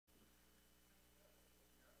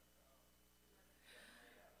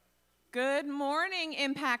Good morning,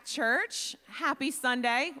 Impact Church. Happy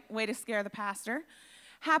Sunday. Way to scare the pastor.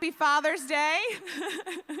 Happy Father's Day.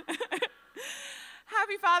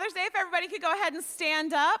 Happy Father's Day. If everybody could go ahead and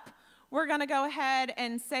stand up, we're going to go ahead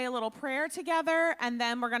and say a little prayer together, and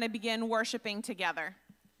then we're going to begin worshiping together.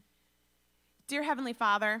 Dear Heavenly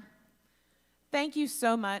Father, thank you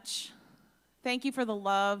so much. Thank you for the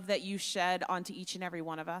love that you shed onto each and every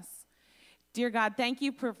one of us. Dear God, thank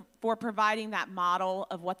you for providing that model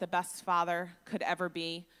of what the best father could ever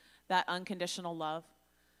be, that unconditional love.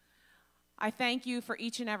 I thank you for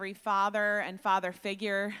each and every father and father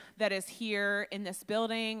figure that is here in this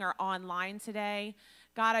building or online today.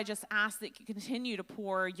 God, I just ask that you continue to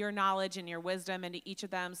pour your knowledge and your wisdom into each of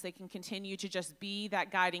them so they can continue to just be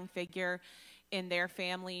that guiding figure in their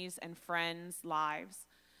families and friends' lives.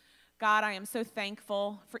 God, I am so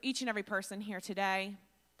thankful for each and every person here today.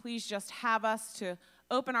 Please just have us to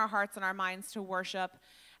open our hearts and our minds to worship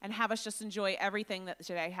and have us just enjoy everything that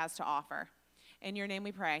today has to offer. In your name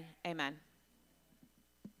we pray, amen.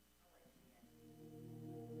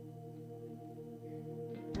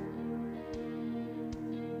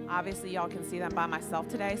 Obviously, y'all can see that I'm by myself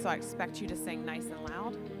today, so I expect you to sing nice and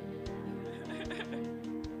loud.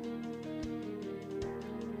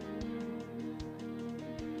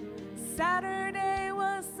 Saturday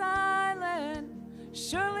was silent.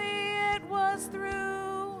 Surely it was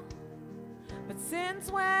through, but since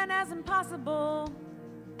when has impossible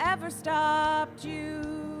ever stopped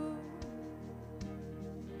you?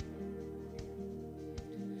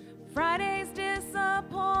 Friday's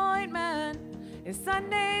disappointment is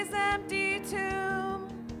Sunday's empty tomb,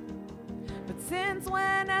 but since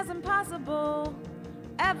when has impossible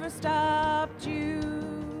ever stopped you?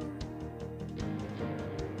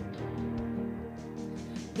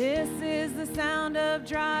 This is the sound of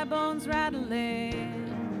dry bones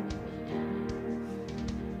rattling.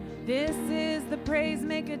 This is the praise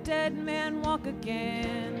make a dead man walk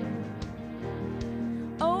again.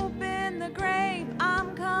 Open the grave,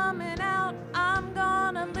 I'm coming out. I'm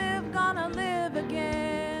gonna live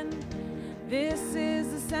again. This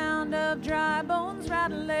is the sound of dry bones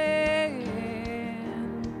rattling.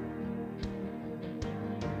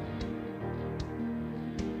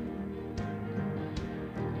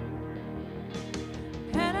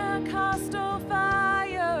 Pentecostal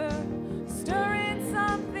fire, stirring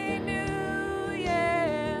something new,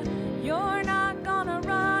 yeah. You're not gonna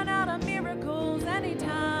run out of miracles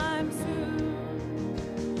anytime soon.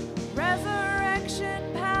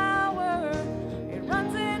 Resurrection power, it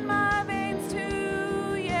runs in my veins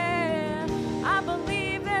too, yeah. I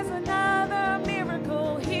believe there's another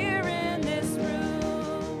miracle here in this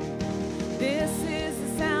room. This is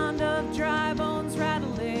the sound of dry bones rattling.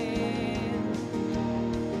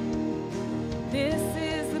 This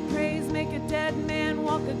is the praise, make a dead man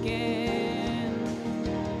walk again.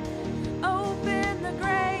 Open the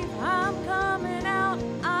grave, I'm coming out.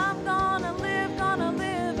 I'm gonna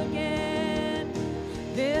live again.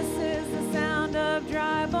 This is the sound of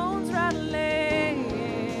dry bones rattling.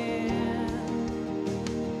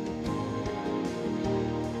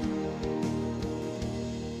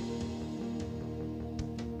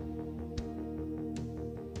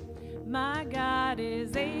 My God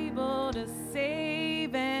is able to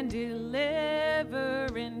save and deliver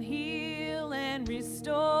and heal and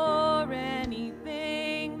restore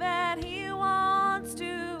anything that he wants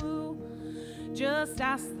to. Just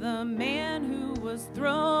ask the man who was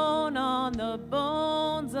thrown on the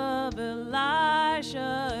bones of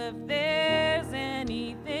Elisha if there's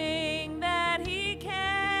anything that he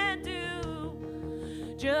can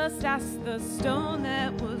do. Just ask the stone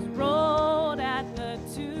that was rolled at the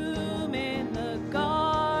tomb in the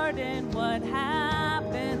garden what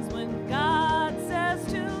happens when God says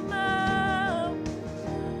to move.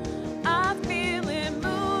 I feel him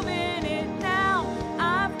moving it now.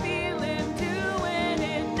 I feel him doing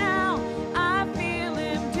it now. I feel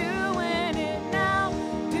him doing it now.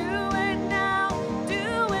 Do it now.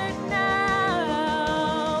 Do it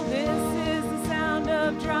now. This is the sound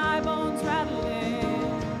of dry bones rattling.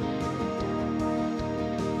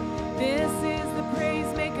 This is the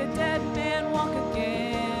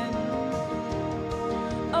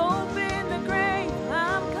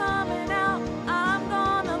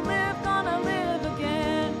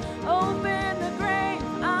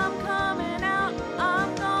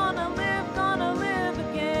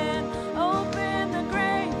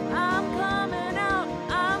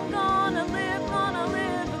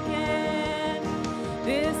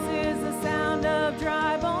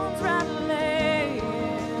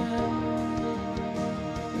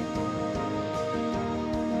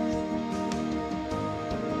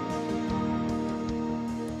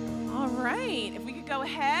go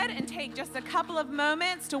ahead and take just a couple of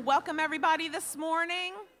moments to welcome everybody this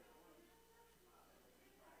morning.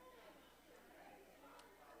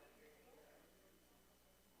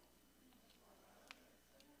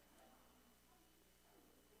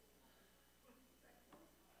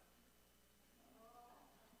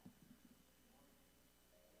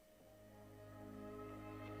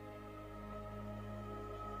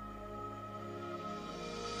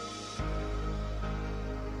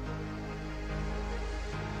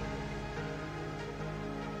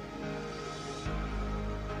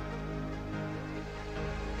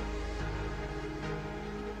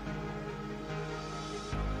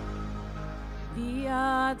 The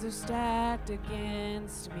odds are stacked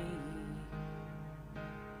against me.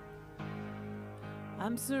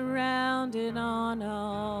 I'm surrounded on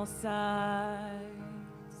all sides.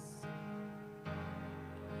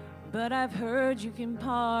 But I've heard you can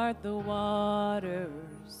part the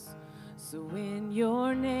waters. So in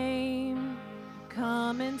your name,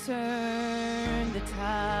 come and turn the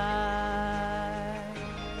tide.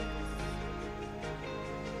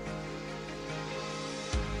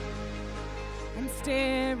 I'm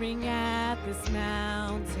staring at this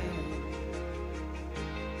mountain.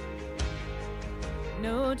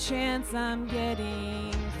 No chance I'm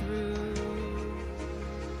getting through.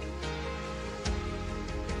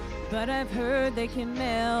 But I've heard they can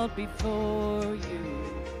melt before you.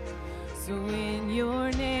 So in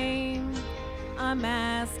your name, I'm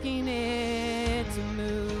asking it to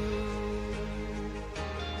move.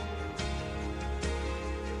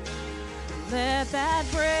 Let that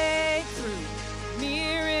breakthrough,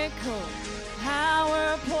 miracle,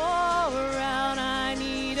 power pour out. I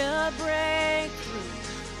need a breakthrough,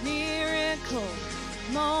 miracle,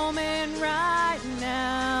 moment right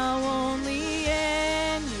now. Only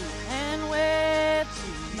in you and with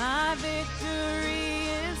you, my victory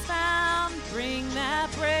is found. Bring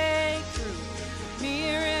that breakthrough,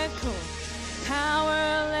 miracle,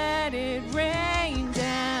 power, let it rain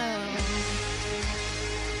down.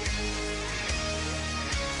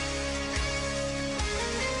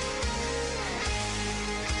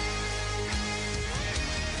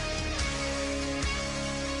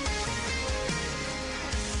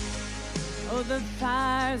 Oh, the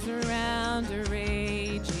fires around are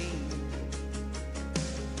raging.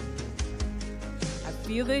 I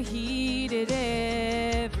feel the heat at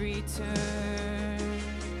every turn.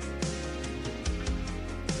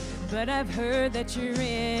 But I've heard that you're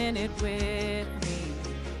in it with me.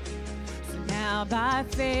 So now by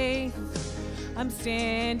faith, I'm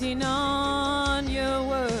standing on your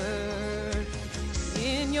word.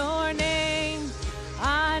 In your name,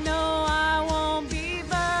 I know I won't be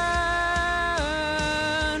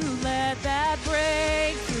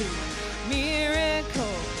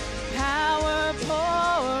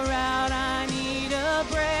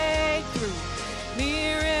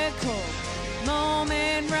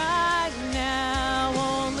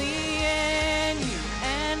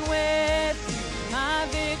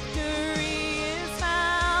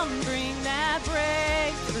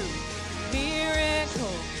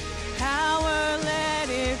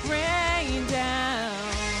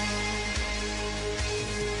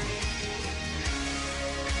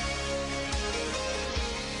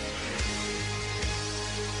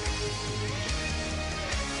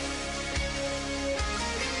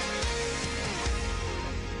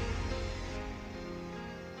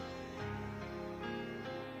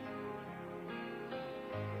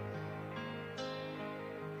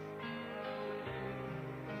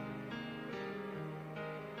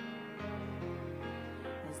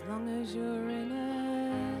you're in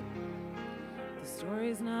it. The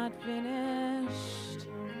story's not finished.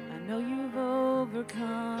 I know you've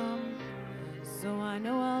overcome, so I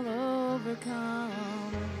know I'll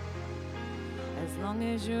overcome. As long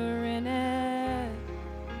as you're in it,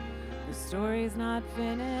 the story's not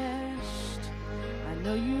finished. I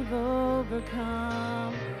know you've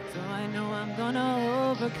overcome, so I know I'm gonna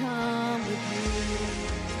overcome with you.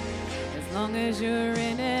 As long as you're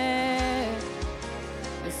in it,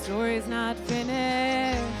 the story's not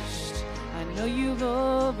finished. I know you've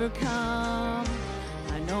overcome.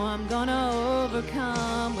 I know I'm gonna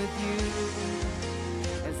overcome with you.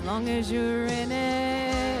 As long as you're in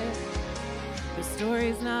it, the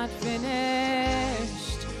story's not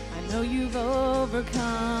finished. I know you've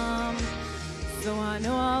overcome, so I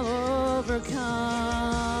know I'll overcome.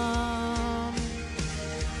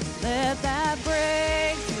 Let that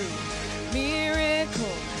breakthrough,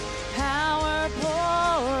 miracle, power pour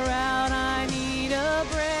out. I need a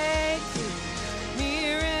breakthrough,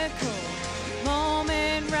 miracle,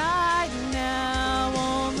 moment right now.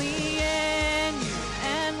 Only in you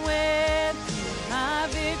and with you, my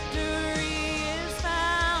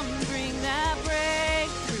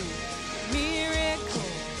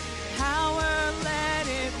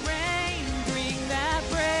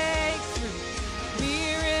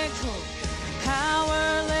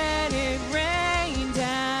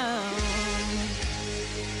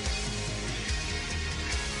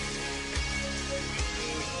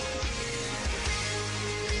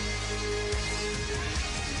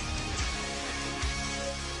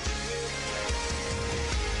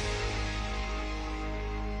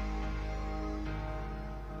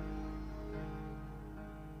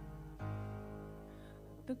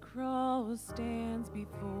cross stands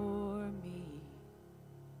before me.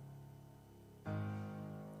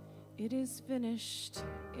 It is finished,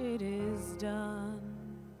 it is done.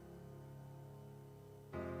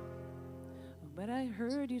 But I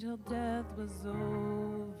heard you till death was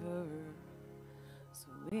over. So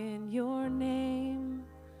in your name,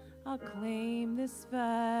 I'll claim this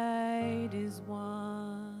fight is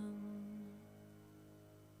won.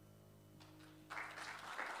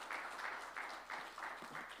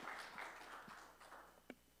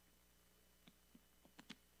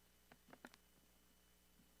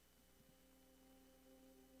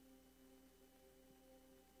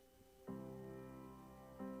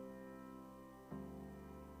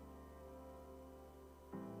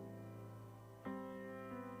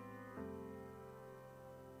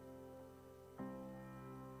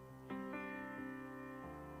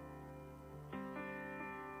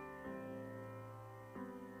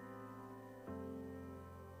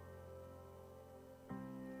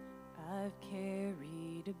 I've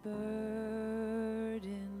carried a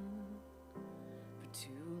burden for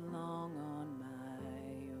too long on my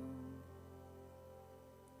own.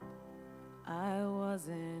 I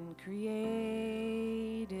wasn't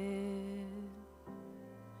created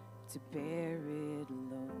to bear it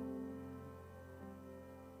alone.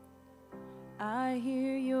 I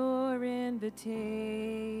hear your invitation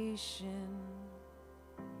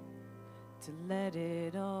to let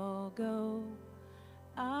it all go.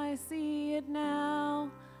 I see it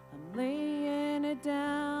now, I'm laying it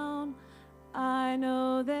down. I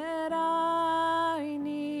know that I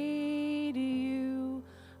need you.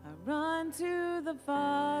 I run to the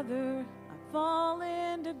Father, I fall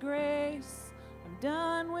into grace. I'm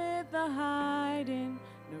done with the hiding,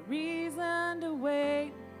 no reason to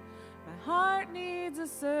wait. My heart needs a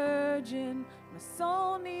surgeon, my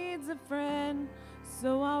soul needs a friend.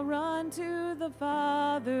 So I'll run to the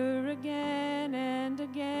Father again and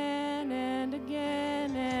again and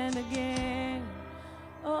again and again.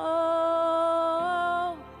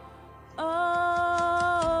 Oh,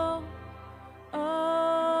 oh,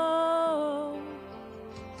 oh.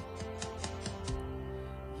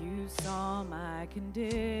 You saw my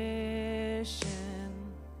condition,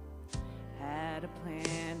 had a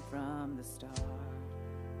plan from the start.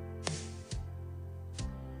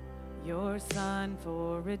 Your Son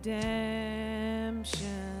for redemption,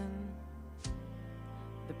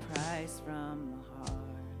 the price from the heart.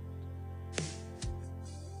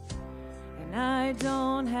 And I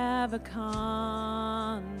don't have a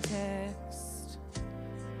context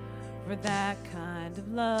for that kind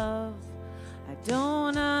of love. I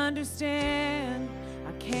don't understand,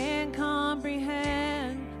 I can't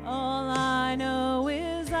comprehend. All I know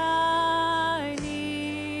is I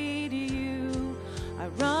need you. I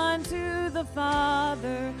run to the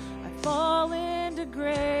Father, I fall into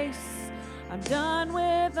grace. I'm done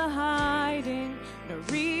with the hiding, no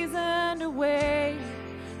reason to wait.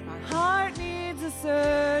 My heart needs a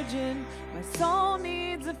surgeon, my soul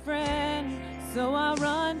needs a friend. So I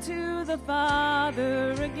run to the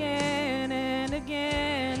Father again and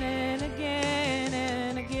again and again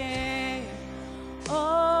and again.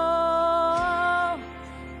 Oh,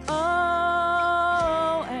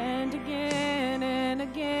 oh, and again and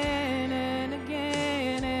again and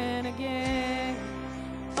again and again.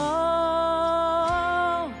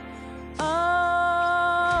 Oh,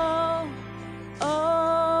 oh,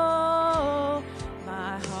 oh,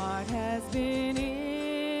 my heart has been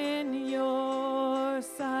in your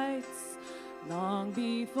sights long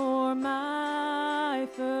before my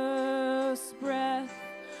first breath.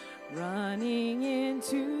 Running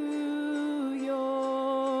into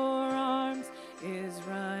your arms is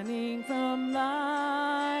running from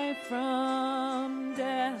life, from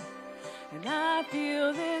death. And I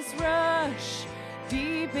feel this rush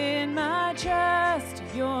deep in my chest.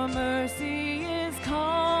 Your mercy is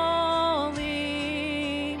calling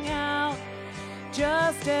out.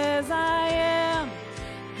 Just as I am,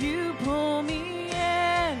 you pull me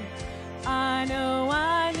in. I know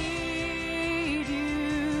I need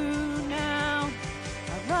you now.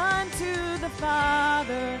 I run to the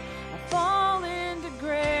Father, I fall into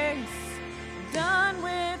grace. I'm done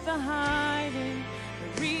with the hiding,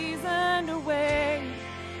 the reason to wait.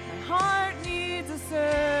 My heart needs a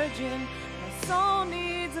surgeon, my soul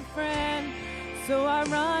needs a friend. So I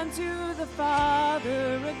run to the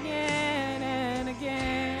Father again and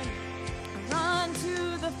again. I run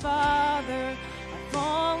to the Father, I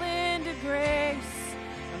fall into grace.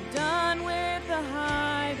 I'm done with the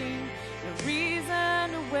hiding, no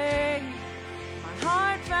reason to wait. My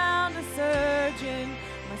heart found a surgeon,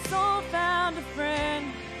 my soul found a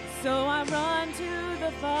friend. So I run to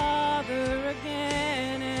the Father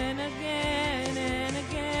again and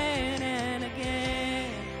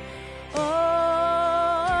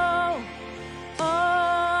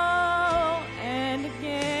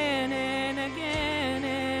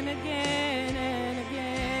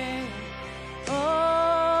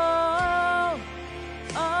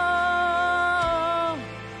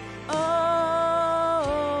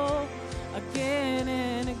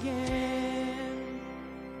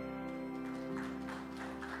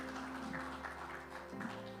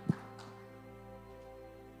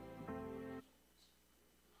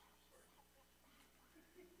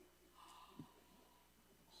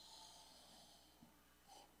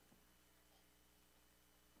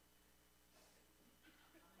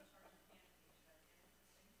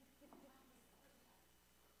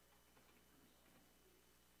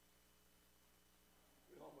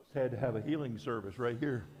Had to have a healing service right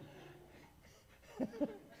here.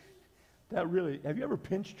 That really, have you ever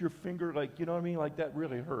pinched your finger like, you know what I mean? Like that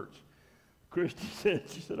really hurts. Christy said,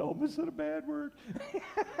 she said, oh, I said a bad word.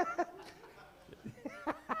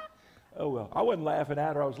 Oh, well, I wasn't laughing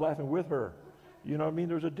at her. I was laughing with her. You know what I mean?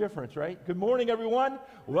 There's a difference, right? Good morning, everyone.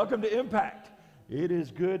 Welcome to Impact. It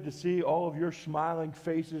is good to see all of your smiling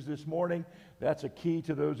faces this morning. That's a key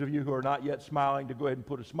to those of you who are not yet smiling to go ahead and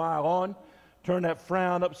put a smile on. Turn that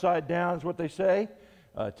frown upside down is what they say.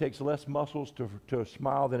 It takes less muscles to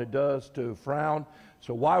smile than it does to frown.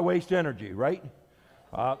 So why waste energy, right?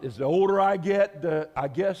 As the older I get, I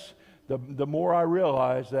guess the more I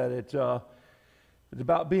realize that it's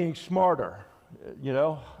about being smarter. You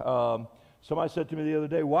know, somebody said to me the other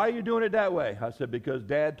day, "Why are you doing it that way?" I said, "Because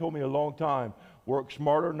Dad told me a long time, work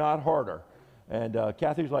smarter, not harder." And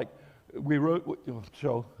Kathy's like,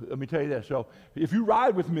 so let me tell you this. So if you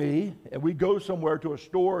ride with me and we go somewhere to a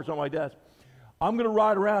store or something like that, I'm going to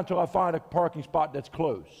ride around until I find a parking spot that's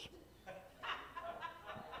close.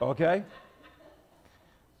 Okay?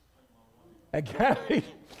 And Kathy,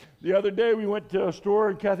 the other day we went to a store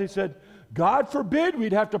and Kathy said, "God forbid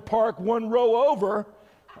we'd have to park one row over."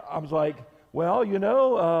 I was like, well, you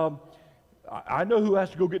know, I know who has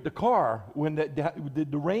to go get the car. When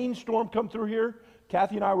did the rainstorm come through here?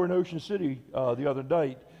 Kathy and I were in Ocean City the other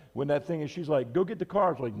night when that thing, and she's like, "Go get the car."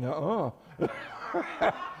 I was like, "No."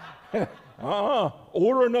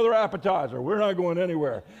 Order another appetizer. We're not going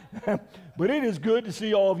anywhere. But it is good to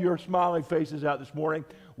see all of your smiling faces out this morning.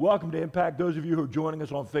 Welcome to Impact. Those of you who are joining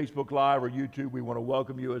us on Facebook Live or YouTube, we want to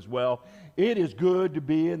welcome you as well. It is good to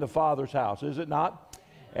be in the Father's house, is it not?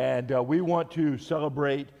 And we want to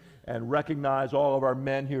celebrate and recognize all of our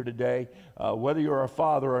men here today. Whether you're a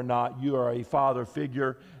father or not, you are a father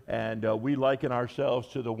figure, and we liken ourselves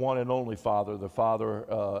to the one and only Father, the Father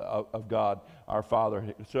of God, our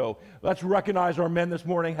Father. So let's recognize our men this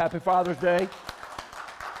morning. Happy Father's Day.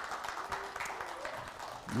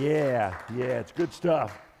 Yeah, it's good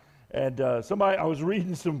stuff. And I was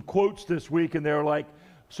reading some quotes this week, and they were like,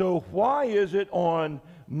 so why is it on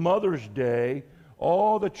Mother's Day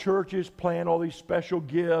all the churches plan all these special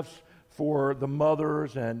gifts for the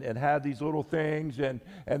mothers and have these little things, and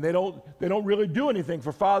they don't really do anything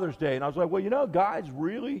for Father's Day? And I was like, well, you know, guys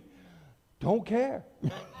really don't care.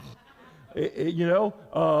 If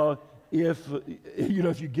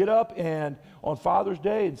you get up and on Father's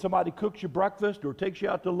Day and somebody cooks you breakfast or takes you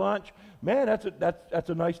out to lunch, man, that's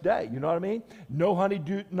a nice day. You know what I mean? No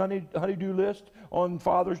honey-do list on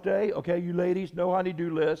Father's Day. Okay, you ladies, no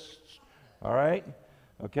honey-do lists. All right?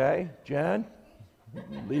 Okay, Jen,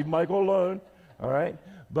 leave Michael alone. All right?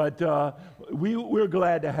 But we're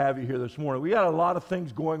glad to have you here this morning. We got a lot of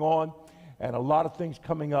things going on and a lot of things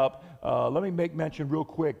coming up. Let me make mention real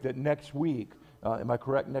quick that next week, am I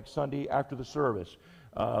correct? Next Sunday after the service,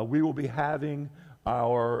 we will be having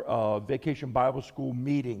our Vacation Bible School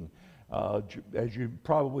meeting. As you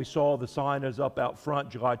probably saw, the sign is up out front,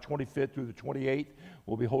 July 25th through the 28th.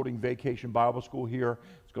 We'll be holding Vacation Bible School here.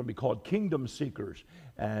 It's going to be called Kingdom Seekers,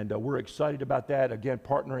 and we're excited about that. Again,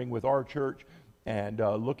 partnering with our church and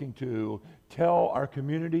looking to tell our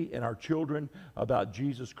community and our children about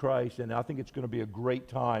Jesus Christ, and I think it's going to be a great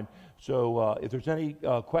time. So if there's any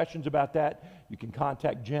questions about that, you can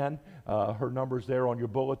contact Jen. Her number's there on your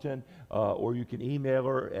bulletin, or you can email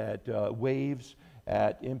her at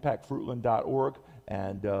waves@impactfruitland.org,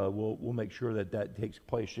 and we'll make sure that takes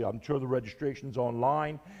place. I'm sure the registration's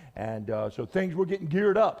online, and so we're getting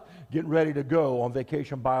geared up, getting ready to go on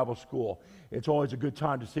Vacation Bible School. It's always a good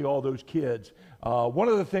time to see all those kids. One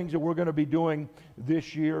of the things that we're going to be doing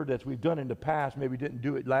this year that we've done in the past, maybe didn't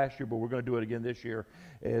do it last year, but we're going to do it again this year,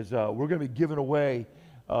 is we're going to be giving away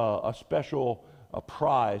a special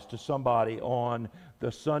prize to somebody on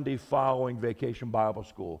the Sunday following Vacation Bible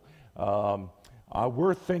School.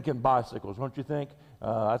 We're thinking bicycles, don't you think?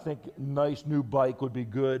 I think a nice new bike would be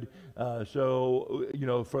good. So, you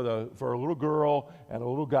know, for a little girl and a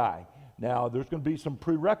little guy. Now, there's going to be some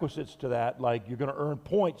prerequisites to that, like you're going to earn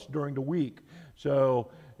points during the week.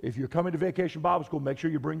 So if you're coming to Vacation Bible School, make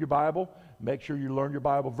sure you bring your Bible. Make sure you learn your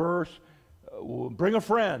Bible verse. Bring a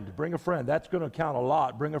friend. That's going to count a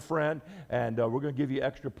lot. Bring a friend, and we're going to give you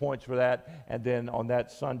extra points for that. And then on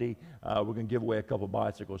that Sunday, we're going to give away a couple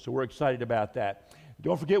bicycles. So we're excited about that.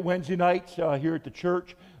 Don't forget Wednesday nights here at the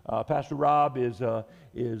church. Pastor Rob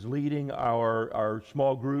is leading our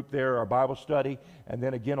small group there, our Bible study, and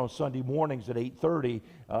then again on Sunday mornings at 8:30.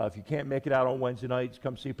 If you can't make it out on Wednesday nights,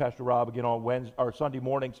 come see Pastor Rob again on Sunday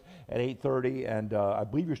mornings at 8:30. And I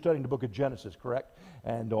believe you're studying the book of Genesis, correct?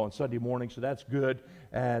 And on Sunday morning, so that's good.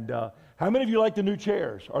 And how many of you like the new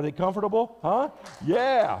chairs? Are they comfortable? Huh?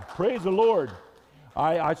 Yeah, praise the Lord.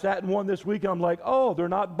 I sat in one this week and I'm like, oh, they're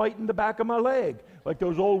not biting the back of my leg like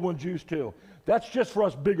those old ones used to. That's just for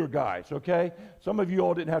us bigger guys, okay? Some of you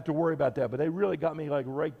all didn't have to worry about that, but they really got me like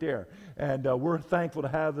right there. And we're thankful to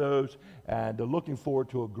have those and looking forward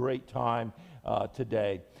to a great time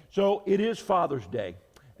today. So it is Father's Day.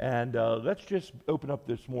 And let's just open up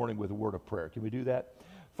this morning with a word of prayer. Can we do that?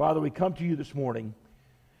 Father, we come to you this morning.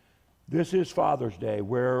 This is Father's Day,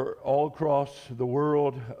 where all across the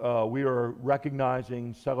world we are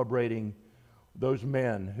recognizing, celebrating those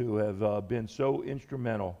men who have been so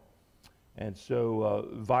instrumental and so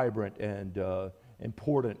vibrant and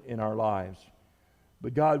important in our lives.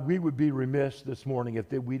 But God, we would be remiss this morning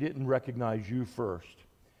if we didn't recognize you first,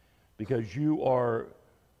 because you are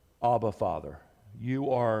Abba Father. You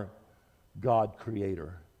are God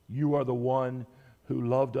Creator. You are the one who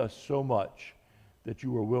loved us so much that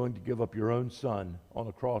you were willing to give up your own Son on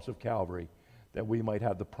the cross of Calvary that we might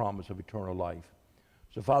have the promise of eternal life.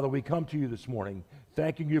 So, Father, we come to you this morning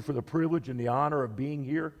thanking you for the privilege and the honor of being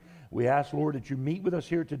here. We ask, Lord, that you meet with us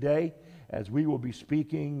here today as we will be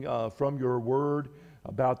speaking from your word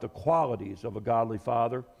about the qualities of a godly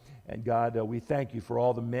father. And God, we thank you for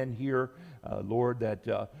all the men here, Lord,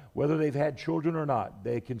 that whether they've had children or not,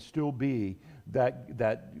 they can still be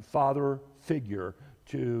that father figure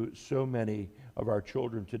to so many of our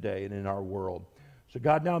children today and in our world. So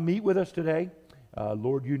God, now meet with us today.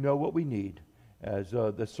 Lord, you know what we need. As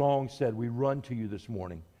the song said, we run to you this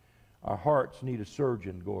morning. Our hearts need a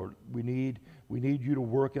surgeon, Lord. We need you to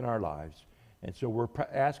work in our lives. And so we're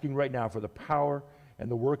asking right now for the power and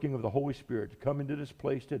the working of the Holy Spirit to come into this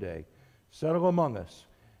place today, settle among us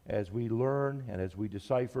as we learn and as we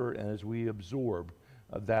decipher and as we absorb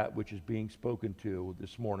that which is being spoken to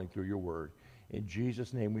this morning through your word. In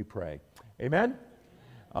Jesus' name we pray. Amen?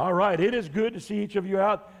 All right, it is good to see each of you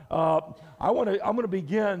out. I'm going to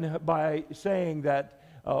begin by saying that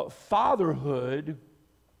fatherhood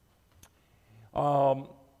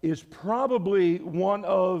is probably one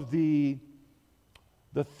of the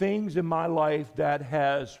things in my life that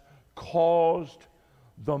has caused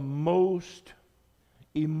the most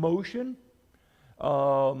emotion.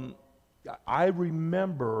 I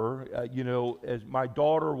remember, as my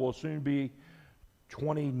daughter will soon be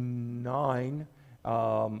 29.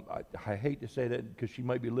 I hate to say that because she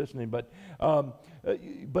might be listening, but I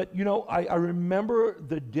remember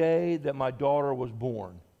the day that my daughter was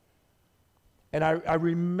born. And I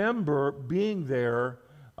remember being there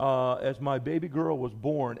as my baby girl was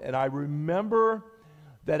born. And I remember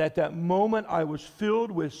that at that moment I was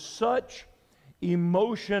filled with such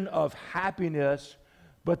emotion of happiness,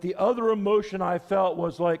 but the other emotion I felt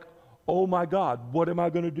was like, oh my God, what am I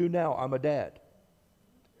going to do now? I'm a dad.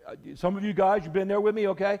 Some of you guys, you've been there with me,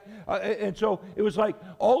 okay? And so it was like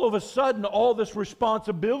all of a sudden, all this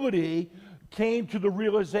responsibility came to the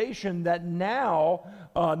realization that now,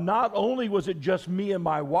 not only was it just me and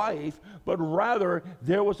my wife, but rather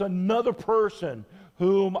there was another person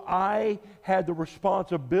whom I had the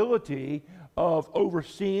responsibility of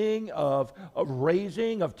overseeing, of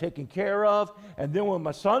raising, of taking care of. And then when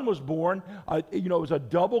my son was born, it was a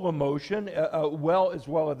double emotion. As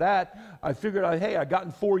well as that, I figured, I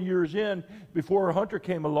gotten 4 years in before Hunter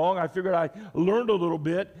came along. I figured I learned a little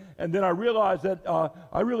bit, and then I realized that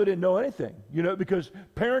I really didn't know anything, because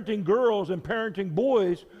parenting girls and parenting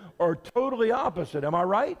boys are totally opposite. Am I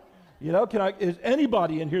right? Is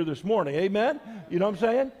anybody in here this morning? Amen? You know what I'm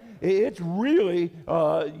saying? It's really,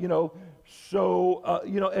 So,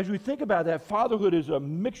 as we think about that, fatherhood is a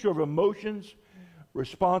mixture of emotions,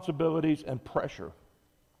 responsibilities, and pressure.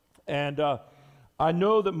 And I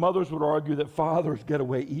know that mothers would argue that fathers get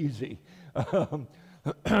away easy.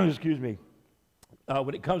 Excuse me.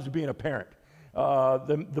 When it comes to being a parent,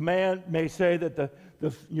 the man may say that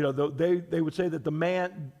they would say that the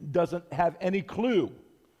man doesn't have any clue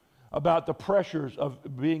about the pressures of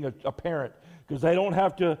being a parent, because they don't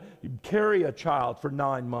have to carry a child for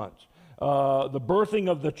 9 months. The birthing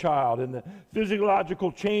of the child and the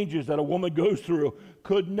physiological changes that a woman goes through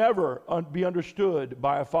could never be understood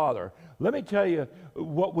by a father. Let me tell you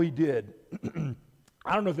what we did.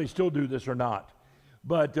 I don't know if they still do this or not,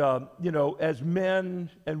 but as men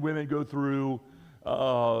and women go through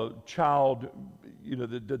child,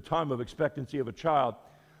 the time of expectancy of a child,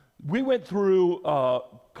 we went through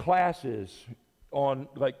classes on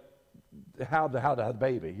like how to have a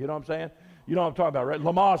baby. You know what I'm saying? You know what I'm talking about, right?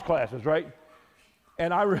 Lamaze classes, right?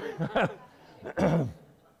 And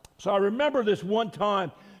so I remember this one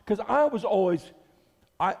time, because I was always,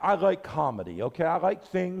 I like comedy, okay? I like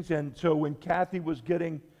things, and so when Kathy was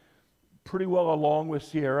getting pretty well along with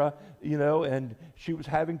Sierra, you know, and she was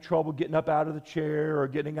having trouble getting up out of the chair or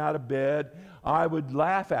getting out of bed, I would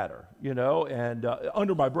laugh at her, you know, and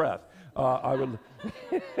under my breath. I would,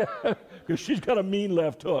 because she's got a mean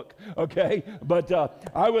left hook, okay? But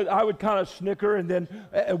I would kind of snicker, and then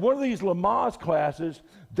at one of these Lamaze classes,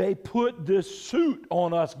 they put this suit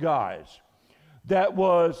on us guys that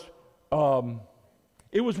was,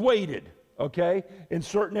 it was weighted, okay? In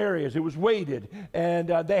certain areas, it was weighted, and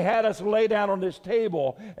they had us lay down on this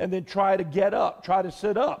table and then try to get up, try to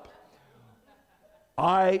sit up.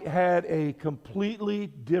 I had a completely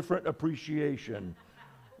different appreciation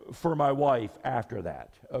for my wife after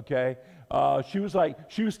that, okay? She was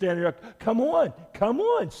standing there, come on,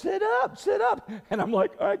 sit up. And I'm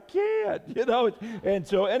like, I can't, you know? And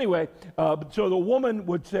so anyway, so the woman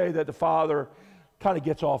would say that the father kind of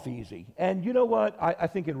gets off easy. And you know what? I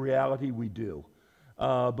think in reality we do.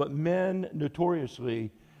 But men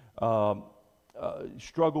notoriously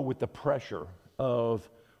struggle with the pressure of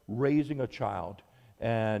raising a child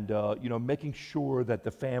and you know, making sure that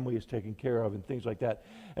the family is taken care of and things like that.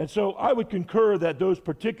 And so I would concur that those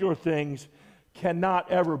particular things cannot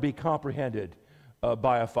ever be comprehended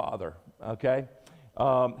by a father, okay?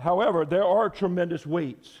 However, there are tremendous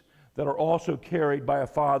weights that are also carried by a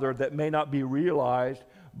father that may not be realized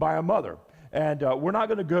by a mother. And we're not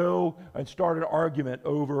going to go and start an argument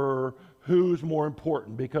over who's more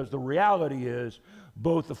important, because the reality is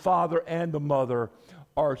both the father and the mother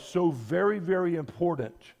are so very, very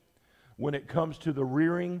important when it comes to the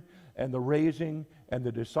rearing and the raising and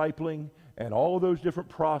the discipling and all of those different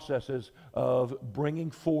processes of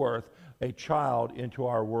bringing forth a child into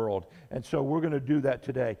our world. And so we're going to do that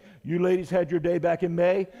today. You ladies had your day back in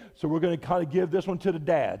May, so we're going to kind of give this one to the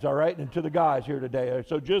dads, all right, and to the guys here today.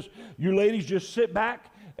 So just, you ladies just sit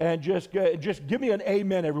back and just give me an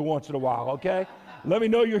amen every once in a while, okay? Let me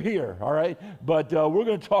know you're here, all right? But we're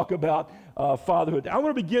going to talk about fatherhood. I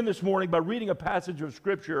want to begin this morning by reading a passage of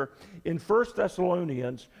Scripture in 1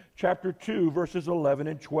 Thessalonians chapter 2, verses 11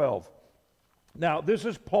 and 12. Now, this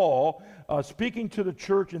is Paul speaking to the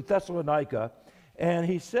church in Thessalonica, and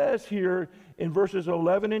he says here in verses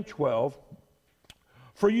 11 and 12,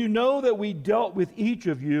 "For you know that we dealt with each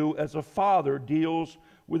of you as a father deals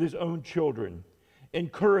with his own children,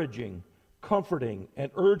 encouraging, comforting,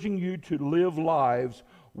 and urging you to live lives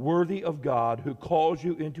worthy of God, who calls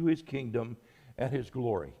you into his kingdom and his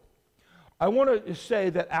glory." I want to say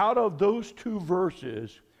that out of those two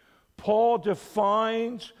verses, Paul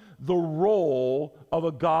defines the role of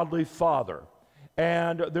a godly father.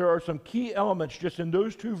 And there are some key elements just in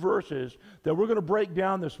those two verses that we're going to break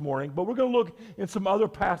down this morning, but we're going to look in some other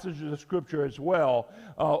passages of Scripture as well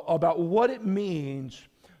about what it means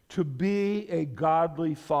to be a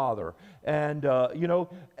godly father. And, you know,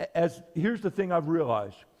 here's the thing I've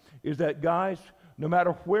realized, is that, guys, no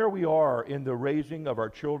matter where we are in the raising of our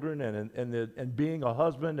children and being a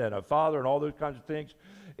husband and a father and all those kinds of things,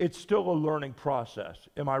 it's still a learning process.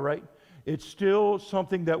 Am I right? It's still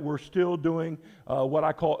something that we're still doing what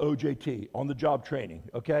I call OJT, on-the-job training,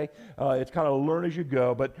 okay? It's kind of learn as you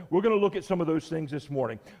go, but we're going to look at some of those things this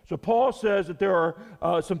morning. So Paul says that there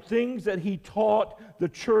are some things that he taught the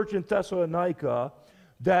church in Thessalonica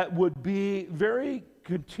that would be very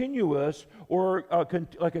continuous, or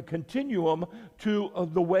like a continuum to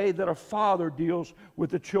the way that a father deals with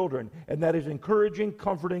the children, and that is encouraging,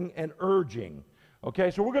 comforting, and urging.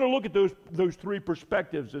 Okay, so we're going to look at those three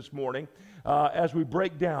perspectives this morning as we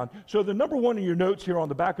break down. So the number one in your notes here on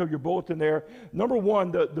the back of your bulletin there, number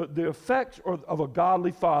one, the effects of a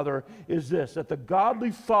godly father is this, that the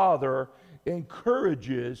godly father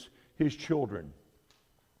encourages his children.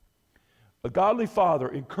 A godly father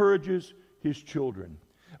encourages his children.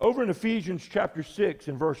 Over in Ephesians chapter 6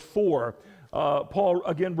 and verse 4, Paul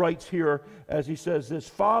again writes here as he says this,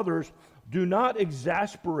 "Fathers, do not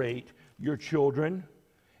exasperate your children.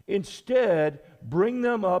 Instead, bring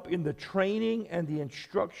them up in the training and the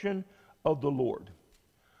instruction of the Lord."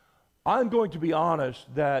 I'm going to be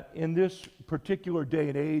honest that in this particular day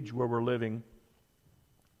and age where we're living,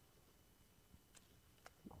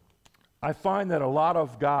 I find that a lot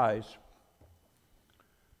of guys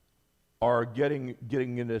are getting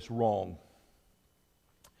in this wrong.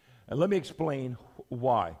 And let me explain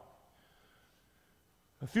why.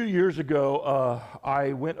 A few years ago,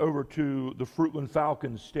 I went over to the Fruitland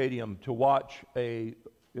Falcons Stadium to watch a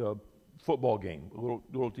football game,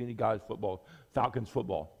 little teeny guys football, Falcons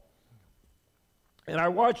football. And I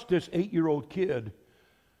watched this 8-year-old kid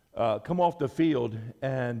come off the field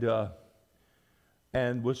and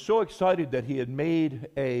was so excited that he had made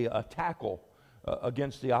a tackle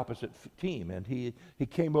against the opposite team. And he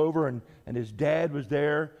came over, and his dad was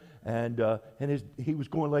there, and he was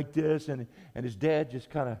going like this, and his dad just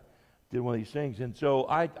kind of did one of these things. And so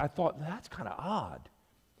I thought, that's kind of odd.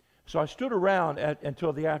 So I stood around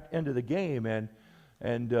until the end of the game, and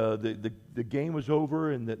the game was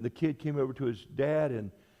over, and the kid came over to his dad,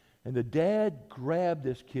 and the dad grabbed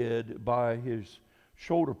this kid by his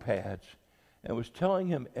shoulder pads and was telling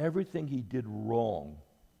him everything he did wrong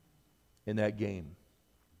in that game.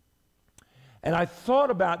 And I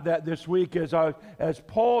thought about that this week as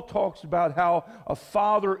Paul talks about how a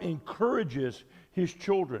father encourages his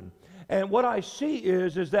children. And what I see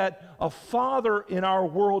is that a father in our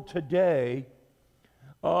world today,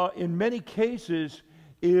 in many cases,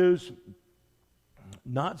 is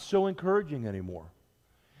not so encouraging anymore.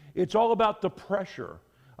 It's all about the pressure.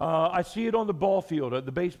 I see it on the ball field, at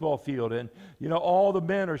the baseball field, and all the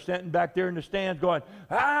men are standing back there in the stands going,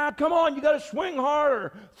 come on, you got to swing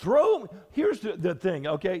harder, throw. Here's the thing,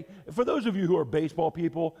 okay? For those of you who are baseball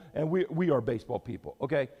people, and we are baseball people,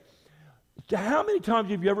 okay? How many times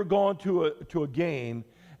have you ever gone to a game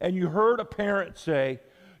and you heard a parent say,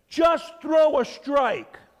 just throw a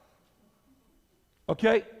strike?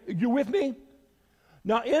 Okay, you with me?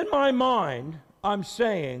 Now, in my mind, I'm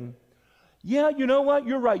saying, yeah, you know what?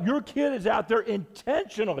 You're right. Your kid is out there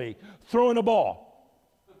intentionally throwing a ball.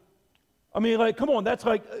 I mean, like, come on, that's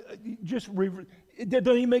like, it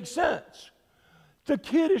doesn't even make sense. The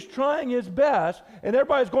kid is trying his best, and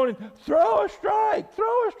everybody's going, throw a strike, throw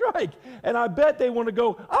a strike. And I bet they want to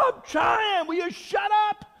go, I'm trying, will you shut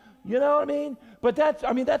up? You know what I mean? But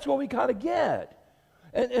that's what we kind of get.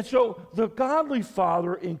 And so the godly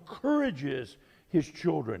father encourages his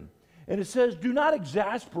children. And it says, do not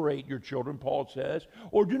exasperate your children, Paul says,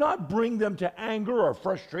 or do not bring them to anger or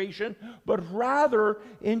frustration, but rather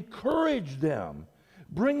encourage them.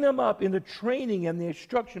 Bring them up in the training and the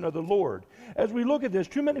instruction of the Lord. As we look at this,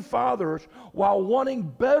 too many fathers, while wanting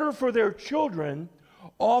better for their children,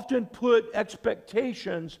 often put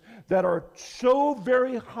expectations that are so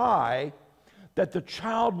very high that the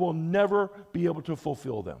child will never be able to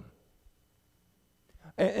fulfill them.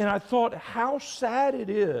 And I thought how sad it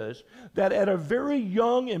is that at a very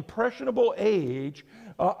young, impressionable age,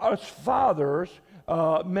 us fathers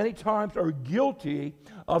many times are guilty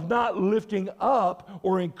of not lifting up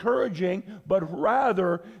or encouraging, but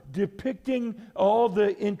rather depicting all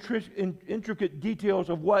the intricate details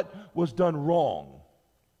of what was done wrong.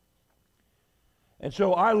 And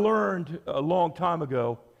so I learned a long time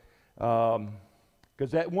ago,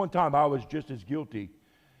 because at one time I was just as guilty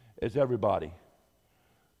as everybody.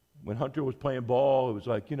 When Hunter was playing ball, it was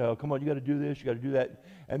like, come on, you got to do this, you got to do that.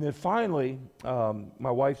 And then finally,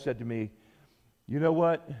 my wife said to me, you know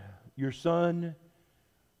what? Your son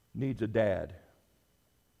needs a dad.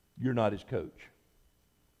 You're not his coach.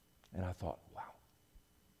 And I thought, wow.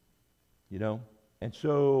 And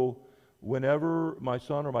so whenever my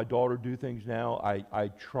son or my daughter do things now,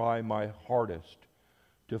 I try my hardest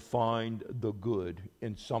to find the good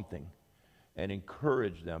in something and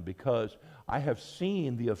encourage them, because I have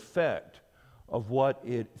seen the effect of what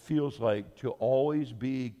it feels like to always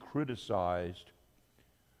be criticized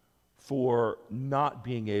for not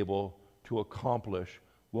being able to accomplish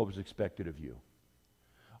what was expected of you.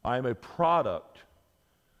 I am a product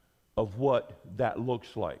of what that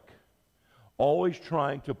looks like. Always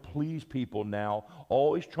trying to please people now,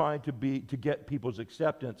 always trying to get people's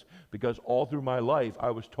acceptance, because all through my life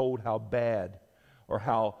I was told how bad or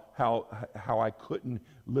how I couldn't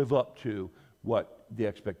live up to what the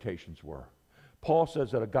expectations were. Paul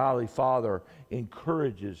says that a godly father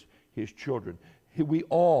encourages his children. We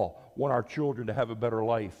all want our children to have a better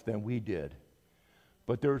life than we did.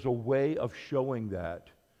 But there's a way of showing that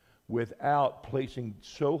without placing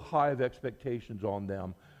so high of expectations on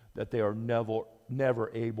them that they are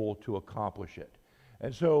never able to accomplish it.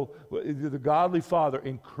 And so the godly father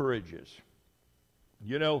encourages.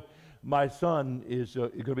 My son is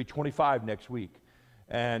going to be 25 next week.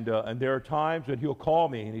 And there are times when he'll call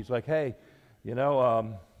me and he's like, hey, kind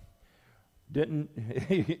of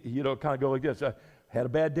go like this. I had a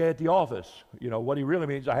bad day at the office. What he really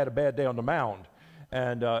means, I had a bad day on the mound.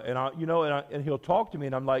 And he'll talk to me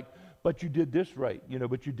and I'm like, but you did this right,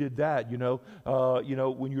 but you did that,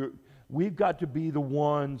 we've got to be the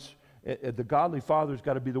ones, the godly father's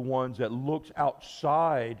got to be the ones that looks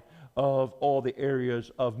outside of all the areas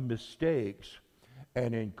of mistakes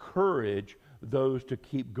and encourage those to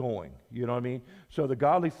keep going. You know what I mean? So the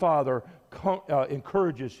godly father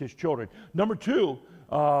encourages his children. Number two,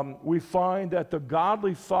 we find that the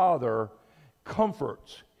godly father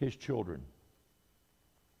comforts his children.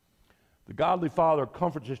 The godly father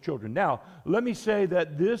comforts his children. Now, let me say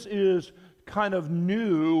that this is kind of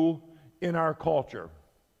new in our culture,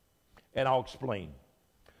 and I'll explain.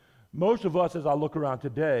 Most of us, as I look around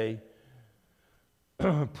today,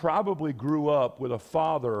 probably grew up with a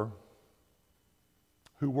father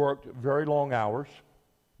who worked very long hours,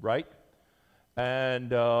 right?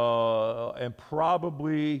 And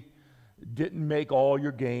probably didn't make all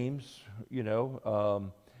your games, you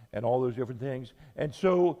know, and all those different things. And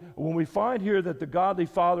so when we find here that the godly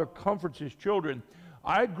father comforts his children,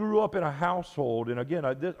 I grew up in a household, and again,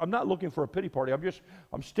 I'm not looking for a pity party.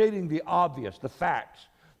 I'm stating the obvious, the facts,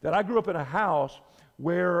 that I grew up in a house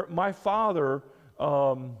where my father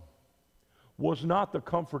was not the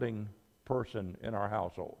comforting person in our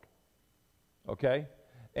household, okay?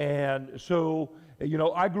 And so, you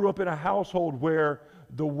know, I grew up in a household where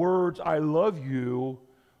the words, "I love you,"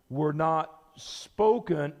 were not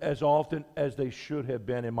spoken as often as they should have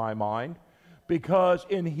been in my mind, because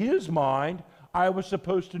in his mind, I was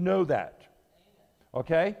supposed to know that,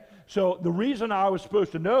 okay? So the reason I was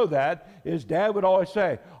supposed to know that is Dad would always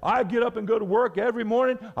say, "I get up and go to work every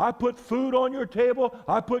morning. I put food on your table.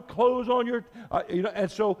 I put clothes on your," you know, and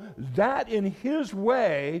so that in his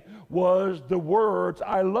way was the words,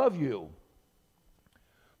 "I love you."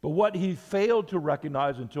 But what he failed to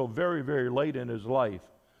recognize until very, very late in his life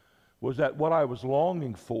was that what I was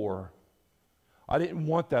longing for, I didn't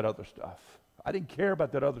want that other stuff. I didn't care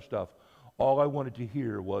about that other stuff. All I wanted to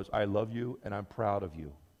hear was, "I love you and I'm proud of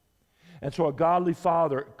you." And so a godly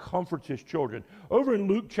father comforts his children. Over in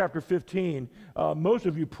Luke chapter 15, most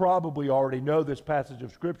of you probably already know this passage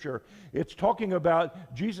of Scripture. It's talking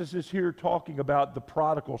about, Jesus is here talking about the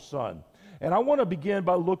prodigal son. And I want to begin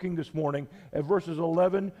by looking this morning at verses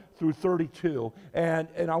 11 through 32. And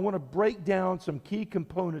I want to break down some key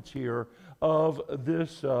components here of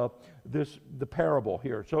the parable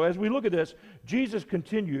here. So as we look at this, Jesus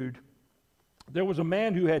continued, "There was a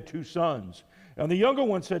man who had 2 sons. And the younger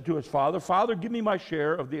one said to his father, 'Father, give me my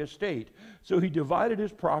share of the estate.' So he divided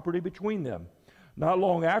his property between them. Not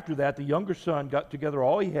long after that, the younger son got together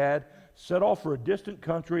all he had, set off for a distant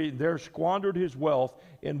country, and there squandered his wealth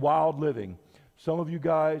in wild living." Some of you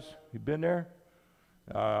guys, you've been there?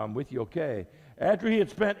 I'm with you, okay. After he had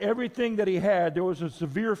spent everything that he had, there was a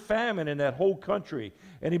severe famine in that whole country,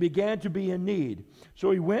 and he began to be in need. So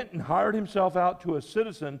he went and hired himself out to a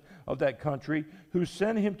citizen of that country, who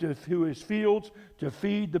sent him to his fields to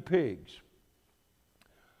feed the pigs.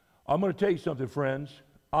 I'm going to tell you something, friends.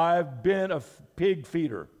 I've been a pig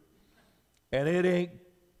feeder, and it ain't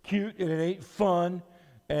cute, and it ain't fun,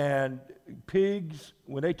 and pigs,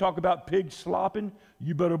 when they talk about pigs slopping,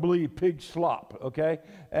 you better believe pig slop, okay?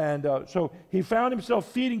 And so he found himself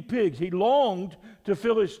feeding pigs. He longed to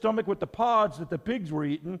fill his stomach with the pods that the pigs were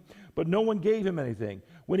eating, but no one gave him anything.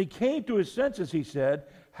 When he came to his senses, he said,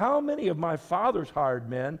 "How many of my father's hired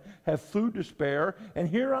men have food to spare, and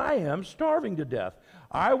here I am starving to death?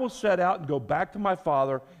 I will set out and go back to my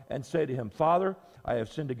father and say to him, 'Father, I have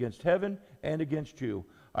sinned against heaven and against you.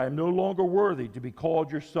 I am no longer worthy to be called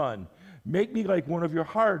your son. Make me like one of your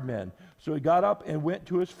hired men.' So he got up and went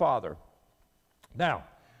to his father. Now,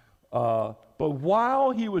 but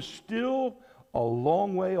while he was still a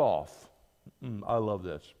long way off," I love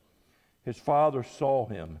this, "his father saw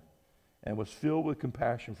him and was filled with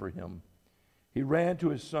compassion for him. He ran to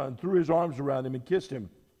his son, threw his arms around him, and kissed him.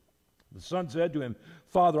 The son said to him,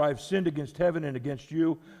 'Father, I have sinned against heaven and against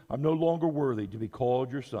you. I'm no longer worthy to be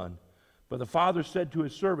called your son.' But the father said to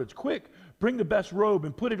his servants, 'Quick, bring the best robe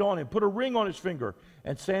and put it on him. Put a ring on his finger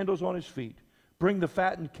and sandals on his feet. Bring the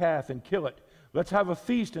fattened calf and kill it. Let's have a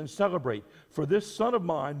feast and celebrate. For this son of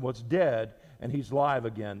mine was dead, and he's alive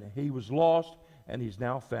again. He was lost, and he's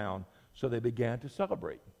now found.' So they began to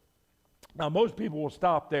celebrate." Now, most people will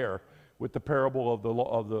stop there with the parable of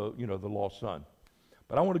the lost son.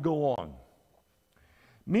 But I want to go on.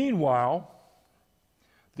 Meanwhile,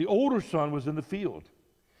 the older son was in the field.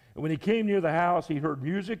 And when he came near the house, he heard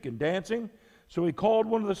music and dancing. So he called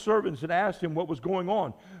one of the servants and asked him what was going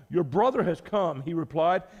on. "Your brother has come," he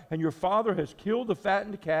replied, "and your father has killed the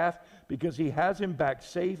fattened calf because he has him back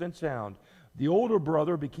safe and sound." The older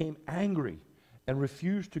brother became angry and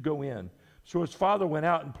refused to go in. So his father went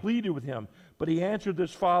out and pleaded with him. But he answered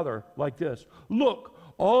this father like this, "Look,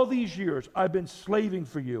 all these years I've been slaving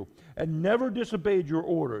for you and never disobeyed your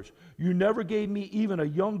orders. You never gave me even a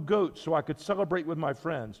young goat so I could celebrate with my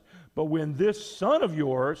friends. But when this son of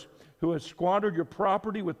yours, who has squandered your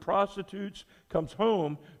property with prostitutes comes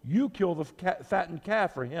home, you kill the fattened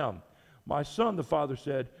calf for him. My son, the father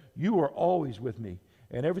said, you are always with me,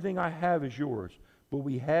 and everything I have is yours. But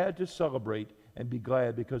we had to celebrate and be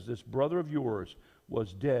glad because this brother of yours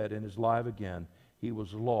was dead and is alive again. He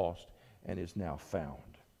was lost and is now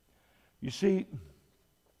found. You see,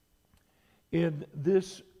 in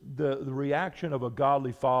this, the reaction of a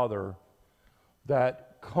godly father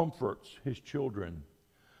that comforts his children,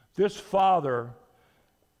 this father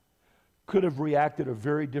could have reacted a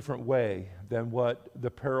very different way than what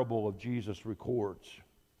the parable of Jesus records.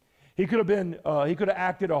 He could have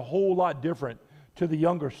acted a whole lot different to the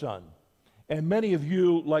younger son. And many of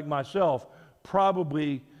you, like myself,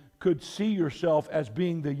 probably could see yourself as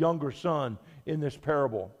being the younger son in this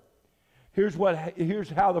parable. Here's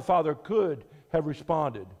how the father could have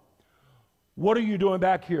responded. What are you doing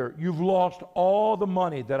back here? You've lost all the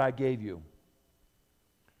money that I gave you.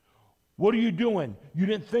 What are you doing? You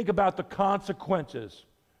didn't think about the consequences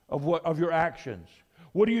of your actions.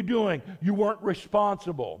 What are you doing? You weren't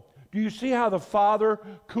responsible. Do you see how the father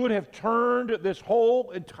could have turned this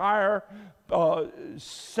whole entire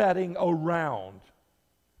setting around?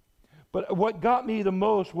 But what got me the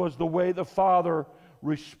most was the way the father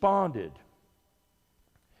responded.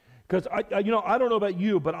 Because I don't know about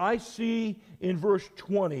you, but I see in verse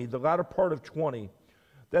 20, the latter part of 20,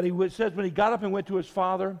 that it says when he got up and went to his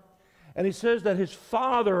father, and he says that his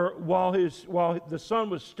father, while the son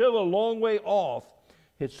was still a long way off,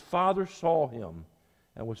 his father saw him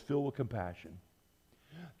and was filled with compassion.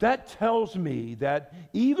 That tells me that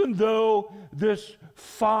even though this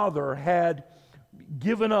father had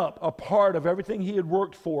given up a part of everything he had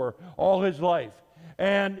worked for all his life,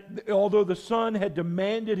 and although the son had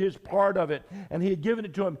demanded his part of it, and he had given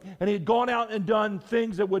it to him, and he had gone out and done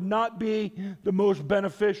things that would not be the most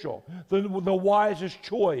beneficial, the wisest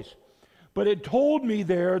choice, but it told me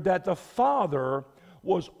there that the father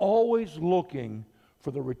was always looking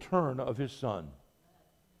for the return of his son.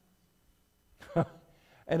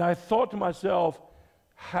 And I thought to myself,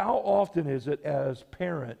 how often is it as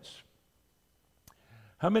parents,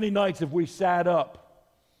 how many nights have we sat up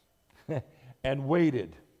and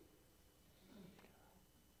waited?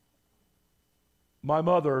 My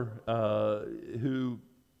mother, who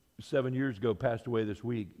 7 years ago passed away this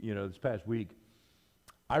past week,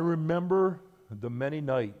 I remember the many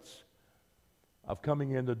nights of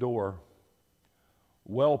coming in the door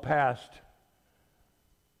well past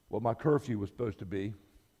what my curfew was supposed to be.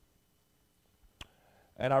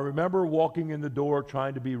 And I remember walking in the door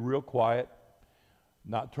trying to be real quiet,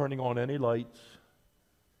 not turning on any lights,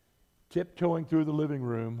 tiptoeing through the living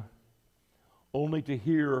room, only to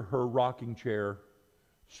hear her rocking chair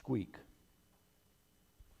squeak.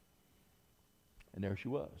 And there she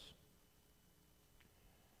was.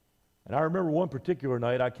 And I remember one particular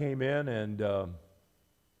night I came in and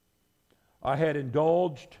I had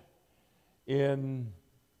indulged in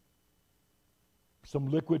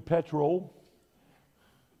some liquid petrol.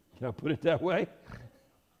 Can I put it that way?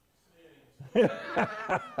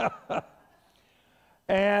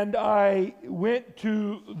 And I went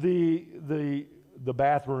to the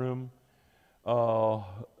bathroom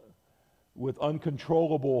with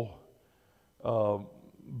uncontrollable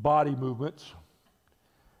body movements.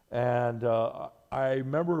 And I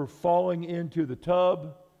remember falling into the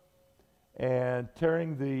tub and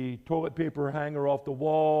tearing the toilet paper hanger off the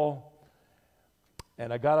wall.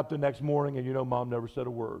 And I got up the next morning, and Mom never said a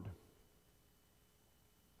word.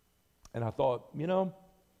 And I thought,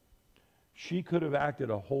 she could have acted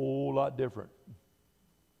a whole lot different.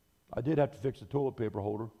 I did have to fix the toilet paper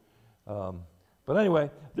holder. But anyway,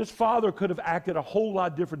 this father could have acted a whole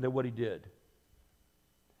lot different than what he did.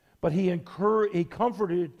 But he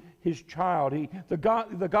comforted his child. The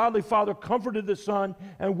godly father comforted the son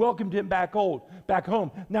and welcomed him back home.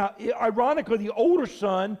 Now, ironically, the older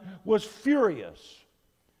son was furious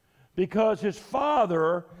because his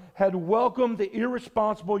father had welcomed the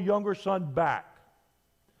irresponsible younger son back.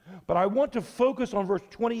 But I want to focus on verse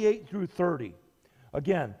 28 through 30.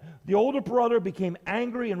 Again, the older brother became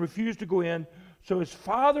angry and refused to go in, so his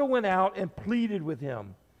father went out and pleaded with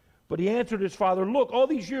him. But he answered his father, "Look, all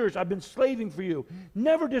these years I've been slaving for you,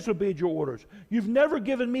 never disobeyed your orders. You've never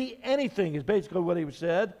given me anything," is basically what he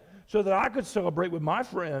said, "so that I could celebrate with my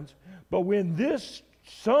friends. But when this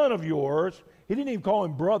son of yours," he didn't even call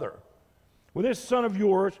him brother, "when this son of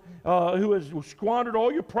yours who has squandered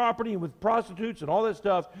all your property and with prostitutes and all that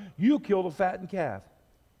stuff, you killed a fattened calf."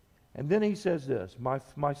 And then he says this,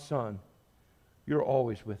 my son, you're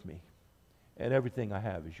always with me, and everything I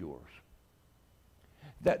have is yours.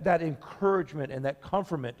 that encouragement and that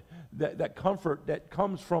comfort that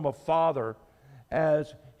comes from a father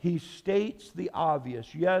as he states the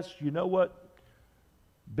obvious. Yes, you know what,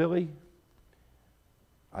 Billy?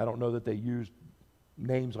 I don't know that they used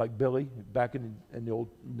names like Billy back in the Old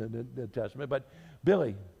Testament, but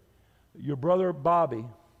Billy, your brother Bobby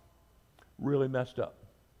really messed up.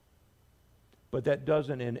 But that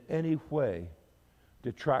doesn't in any way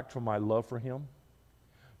detract from my love for him,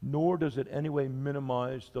 nor does it in any way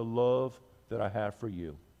minimize the love that I have for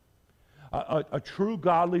you. A true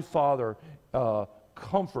godly father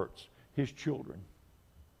comforts his children.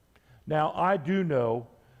 Now, I do know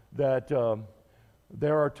that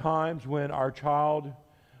there are times when our child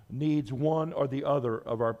needs one or the other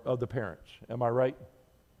of the parents. Am I right?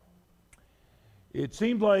 It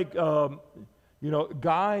seems like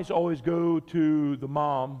guys always go to the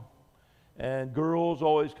mom, and girls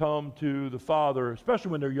always come to the father,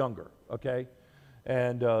 especially when they're younger. Okay,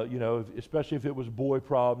 and especially if it was boy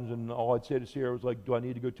problems, and all I'd say to Sierra was like, "Do I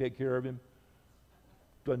need to go take care of him?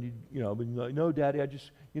 Do I need, like, no, Daddy, I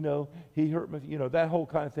just, he hurt me, that whole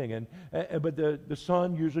kind of thing." But the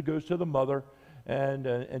son usually goes to the mother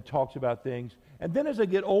and talks about things. And then as they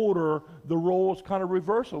get older, the roles kind of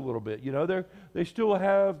reverse a little bit. They still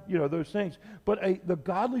have, those things. But the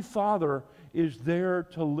godly father is there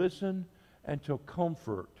to listen and to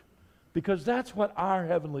comfort, because that's what our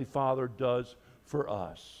Heavenly Father does for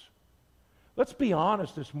us. Let's be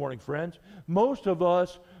honest this morning, friends. Most of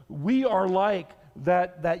us, we are like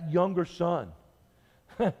that younger son.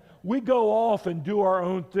 We go off and do our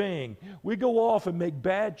own thing. We go off and make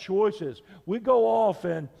bad choices. We go off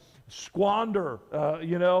and squander.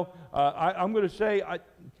 I'm going to say,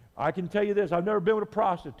 I can tell you this, I've never been with a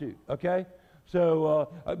prostitute, okay? So,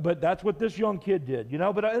 but that's what this young kid did,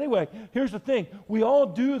 But anyway, here's the thing. We all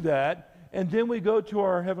do that, and then we go to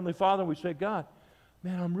our Heavenly Father and we say, "God,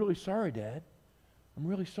 man, I'm really sorry, Dad. I'm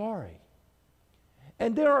really sorry."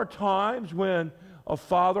 And there are times when a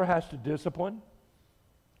father has to discipline,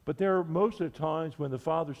 but there are most of the times when the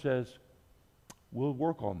father says, "We'll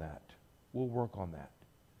work on that. We'll work on that."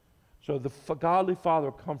 So the godly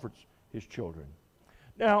father comforts his children.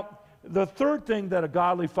 Now, the third thing that a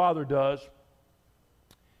godly father does,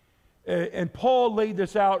 and Paul laid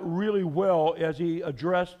this out really well as he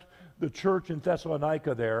addressed the church in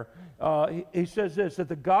Thessalonica there. He says this, that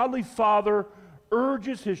the godly father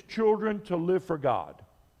urges his children to live for God.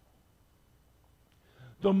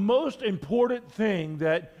 The most important thing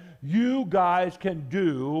that you guys can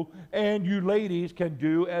do, and you ladies can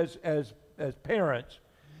do as parents,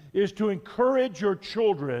 is to encourage your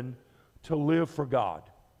children to live for God.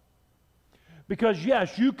 Because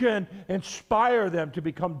yes, you can inspire them to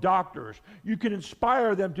become doctors. You can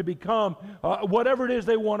inspire them to become whatever it is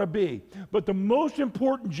they want to be. But the most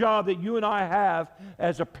important job that you and I have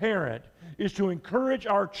as a parent is to encourage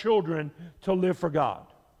our children to live for God.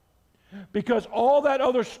 Because all that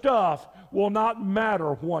other stuff will not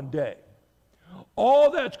matter one day.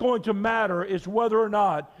 All that's going to matter is whether or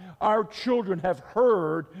not our children have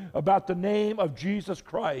heard about the name of Jesus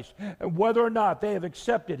Christ and whether or not they have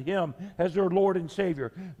accepted Him as their Lord and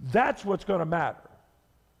Savior. That's what's going to matter.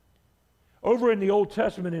 Over in the Old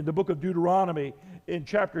Testament, in the book of Deuteronomy, in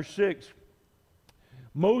chapter 6,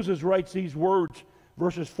 Moses writes these words,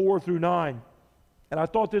 verses 4 through 9. And I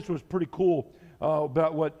thought this was pretty cool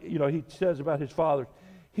about what he says about his fathers.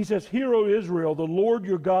 He says, "Hear, O Israel, the Lord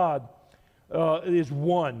your God is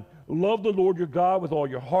one. Love the Lord your God with all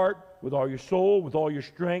your heart, with all your soul, with all your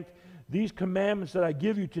strength. These commandments that I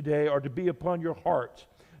give you today are to be upon your hearts."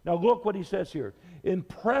 Now look what he says here.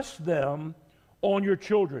 "Impress them on your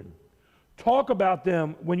children. Talk about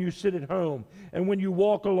them when you sit at home and when you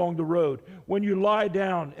walk along the road, when you lie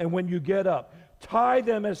down and when you get up. Tie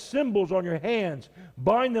them as symbols on your hands.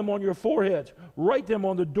 Bind them on your foreheads. Write them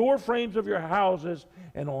on the door frames of your houses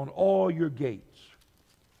and on all your gates."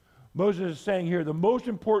 Moses is saying here, the most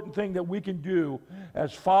important thing that we can do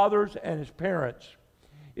as fathers and as parents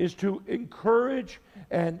is to encourage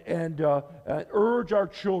and urge our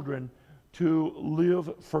children to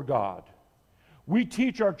live for God. We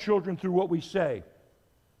teach our children through what we say.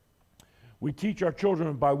 We teach our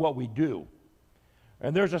children by what we do.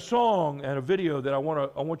 And there's a song and a video that I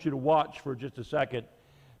want you to watch for just a second,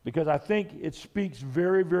 because I think it speaks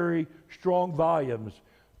very, very strong volumes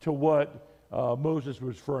to what Moses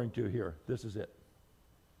was referring to here. This is it.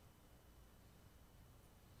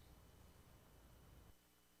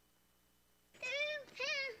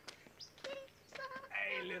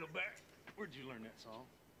 Hey, little bear. Where'd you learn that song?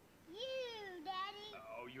 You, Daddy.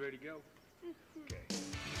 Oh, you ready to go? Okay.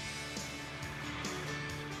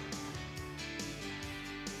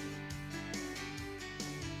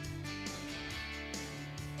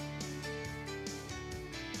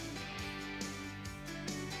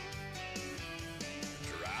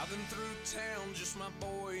 just my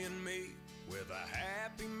boy and me, with a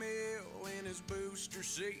Happy Meal in his booster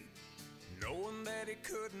seat, knowing that he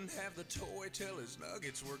couldn't have the toy till his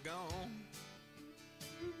nuggets were gone.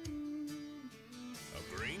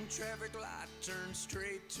 A green traffic light turned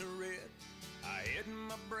straight to red. I hit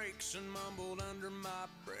my brakes and mumbled under my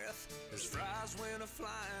breath. His fries went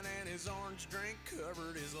a-flying and his orange drink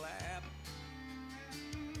covered his lap.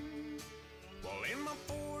 Well, in my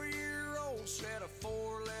 4-year-old said a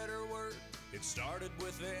 4-letter word. It started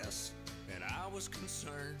with S, and I was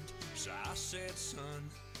concerned. So I said,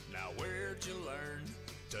 son, now where'd you learn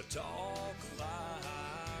to talk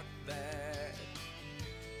like that?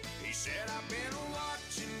 He said, I've been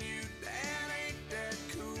watching you, Dad, ain't that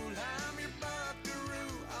cool? I'm your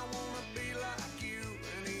buckaroo, I wanna be like you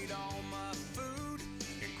and eat all my food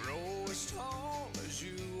and grow as tall as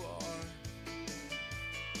you are.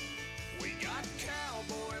 We got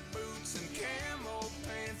cowboy boots and camo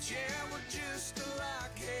pants, yeah, we're just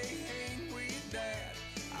alike, hey, ain't we, Dad?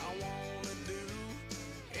 I wanna do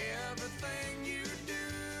everything you do,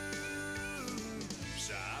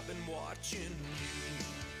 so I've been watching you.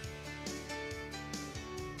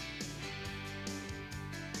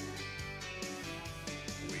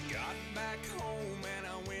 Back home and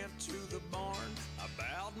I went to the barn. I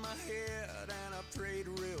bowed my head and I prayed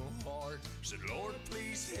real hard. Said, Lord,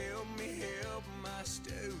 please help me help my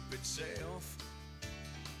stupid self.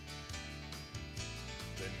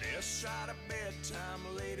 Then this side of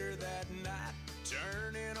bedtime later that night,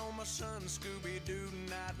 turning on my son Scooby-Doo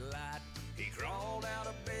nightlight. He crawled out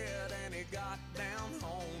of bed and he got down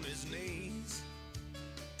on his knees.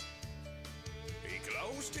 He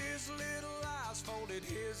closed his little eyes, folded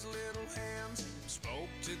his little hands, spoke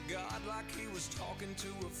to God like he was talking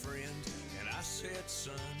to a friend. And I said,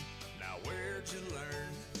 son, now where'd you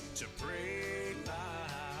learn to pray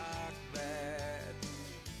like that?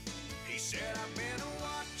 He said, I've been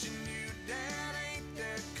watching you, Dad, ain't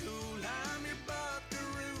that cool? I'm your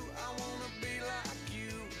buckaroo, I wanna be like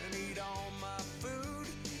you and eat all my food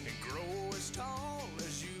and grow as tall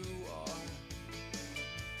as you are.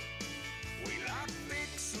 We like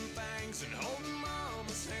fixing things and holding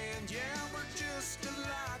Mama's hand. Yeah, we're just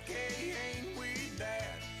alike, hey, ain't we,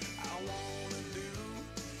 Dad? I wanna do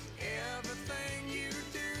everything you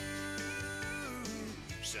do,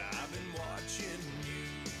 so I've been watching you.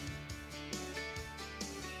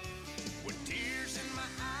 With tears in my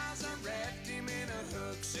eyes, I wrapped him in a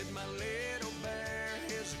hug. Said, my little bear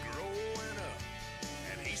is growing up.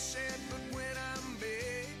 And he said, but when I'm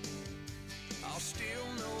big, I'll still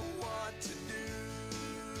know what to do.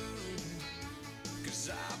 'Cause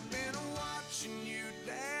I've been watching you,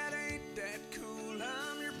 Dad, ain't that cool?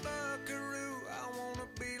 I'm your buckaroo, I wanna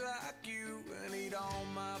be like you and eat all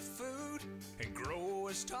my food and grow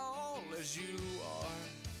as tall as you are.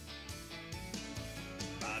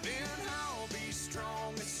 By then I'll be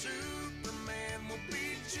strong as Superman, we'll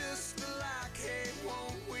be just alike, hey,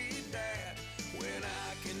 won't we, Dad? When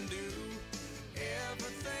I can do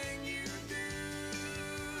everything you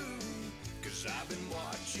do, 'cause I've been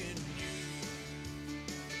watching you.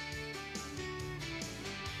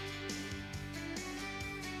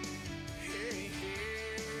 Hey, yeah.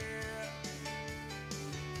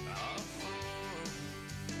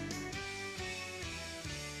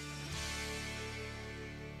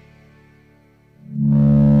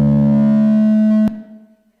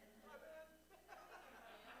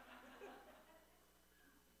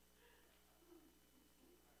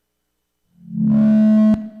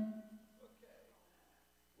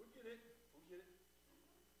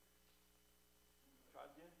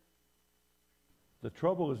 The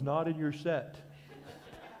trouble is not in your set.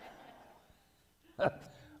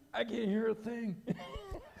 I can't hear a thing.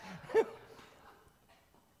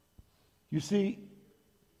 You see,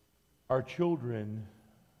 our children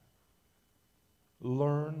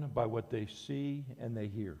learn by what they see and they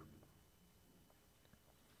hear.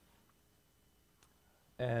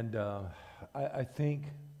 And I think,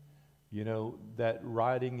 you know, that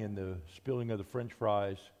riding and the spilling of the French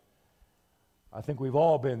fries, I think we've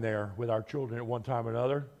all been there with our children at one time or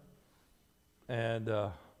another. And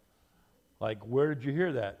like, where did you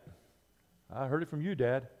hear that? I heard it from you,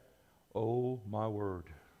 Dad. Oh, my word.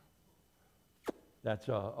 That's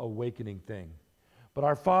a awakening thing. But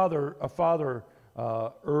a father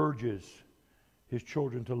urges his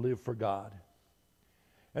children to live for God.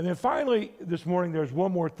 And then finally, this morning, there's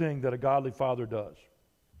one more thing that a godly father does.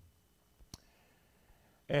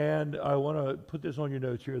 And I want to put this on your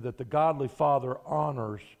notes here, that the godly father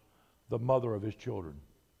honors the mother of his children.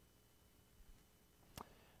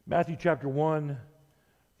 Matthew chapter 1,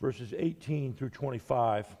 verses 18 through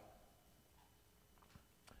 25.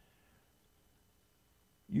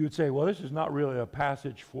 You would say, well, this is not really a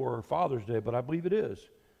passage for Father's Day, but I believe it is.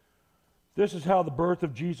 This is how the birth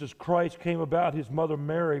of Jesus Christ came about. His mother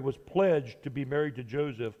Mary was pledged to be married to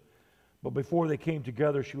Joseph, but before they came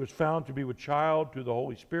together, she was found to be with child through the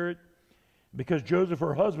Holy Spirit. Because Joseph,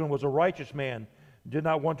 her husband, was a righteous man, did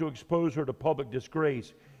not want to expose her to public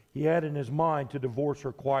disgrace, he had in his mind to divorce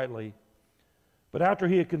her quietly. But after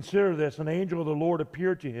he had considered this, an angel of the Lord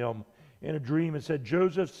appeared to him in a dream and said,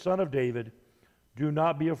 Joseph, son of David, do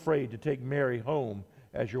not be afraid to take Mary home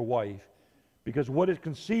as your wife, because what is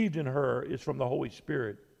conceived in her is from the Holy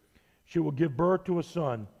Spirit. She will give birth to a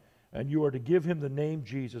son, and you are to give him the name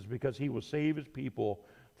Jesus, because he will save his people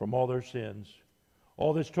from all their sins.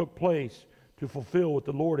 All this took place to fulfill what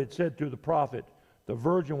the Lord had said through the prophet. The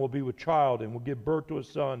virgin will be with child and will give birth to a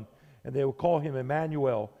son, and they will call him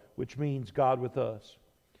Emmanuel, which means God with us.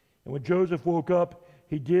 And when Joseph woke up,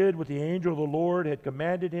 he did what the angel of the Lord had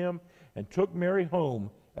commanded him and took Mary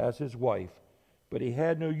home as his wife. But he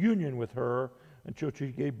had no union with her until she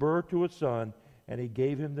gave birth to a son, and he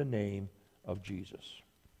gave him the name of Jesus.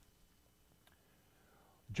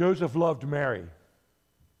 Joseph loved Mary,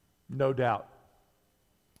 no doubt.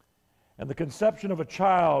 And the conception of a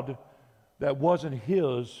child that wasn't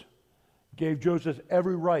his gave Joseph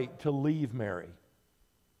every right to leave Mary,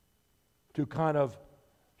 to kind of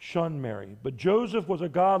shun Mary. But Joseph was a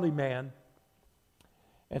godly man,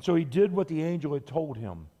 and so he did what the angel had told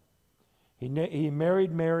him. He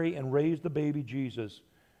married Mary and raised the baby Jesus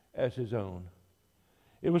as his own.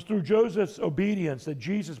 It was through Joseph's obedience that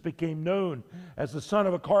Jesus became known as the son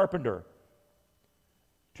of a carpenter.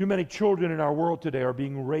 Too many children in our world today are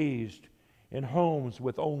being raised in homes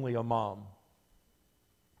with only a mom.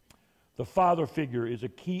 The father figure is a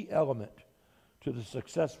key element to the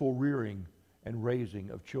successful rearing and raising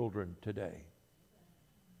of children today.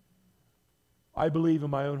 I believe in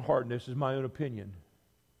my own heart, and this is my own opinion,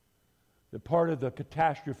 that part of the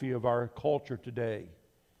catastrophe of our culture today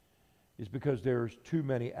is because there's too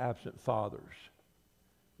many absent fathers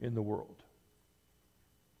in the world.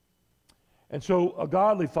 And so a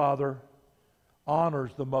godly father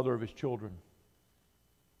honors the mother of his children.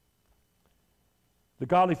 The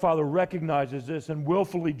godly father recognizes this and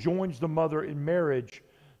willfully joins the mother in marriage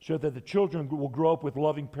so that the children will grow up with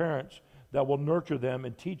loving parents that will nurture them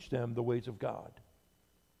and teach them the ways of God.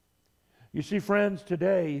 You see, friends,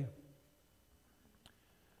 today,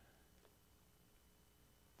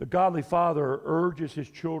 the godly father urges his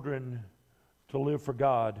children to live for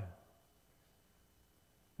God,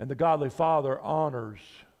 and the godly father honors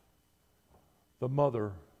the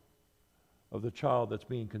mother of the child that's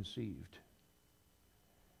being conceived,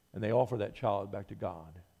 and they offer that child back to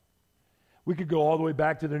God. We could go all the way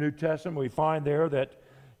back to the New Testament. We find there that,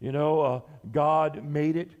 God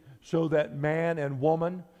made it so that man and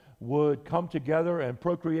woman would come together and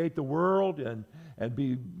procreate the world and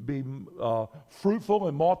be fruitful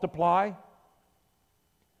and multiply.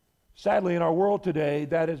 Sadly, in our world today,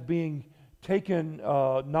 that is being taken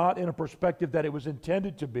not in a perspective that it was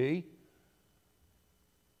intended to be.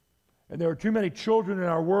 And there are too many children in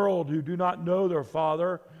our world who do not know their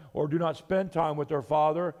father or do not spend time with their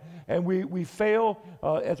father. And we fail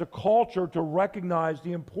as a culture to recognize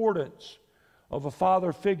the importance of a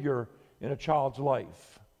father figure in a child's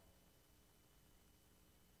life.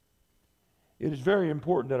 It is very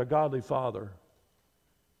important that a godly father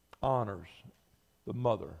honors the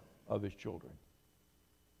mother of his children.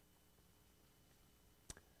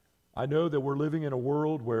 I know that we're living in a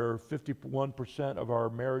world where 51% of our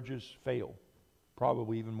marriages fail,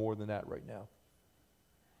 probably even more than that right now.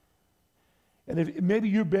 And maybe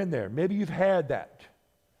you've been there, maybe you've had that.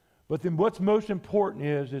 But then what's most important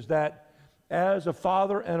is that as a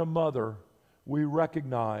father and a mother, we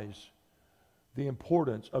recognize the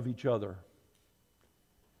importance of each other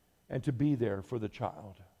and to be there for the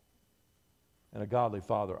child. And a godly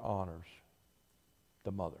father honors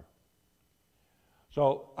the mother.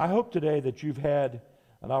 So I hope today that you've had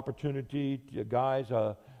an opportunity, guys,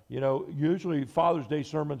 usually Father's Day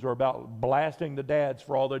sermons are about blasting the dads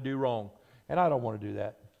for all they do wrong. And I don't want to do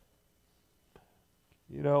that.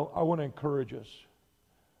 I want to encourage us.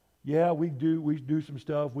 Yeah, we do some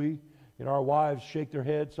stuff. Our wives shake their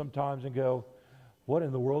heads sometimes and go, what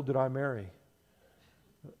in the world did I marry?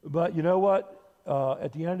 But you know what?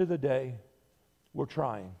 At the end of the day, we're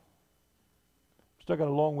trying. Still got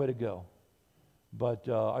a long way to go. But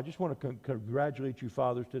I just want to congratulate you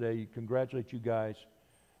fathers today, congratulate you guys,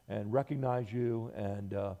 and recognize you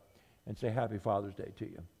and say Happy Father's Day to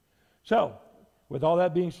you. So, with all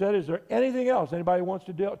that being said, is there anything else anybody wants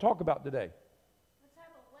to talk about today? Let's have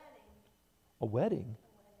a wedding. A wedding?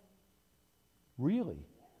 Really?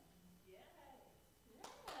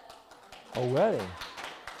 A wedding. I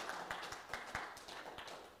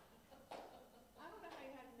don't know how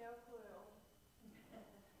you had no clue.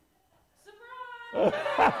 Surprise!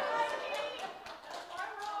 That's why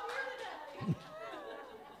we're all here today.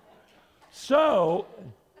 So,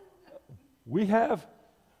 we have.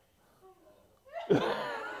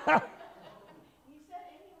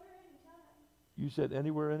 You said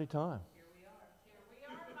anywhere, anytime. Here we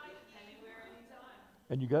are, Mike. Anywhere, anytime.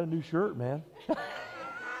 And you got a new shirt, man.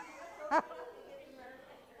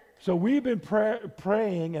 So we've been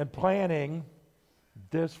praying and planning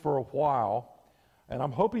this for a while, and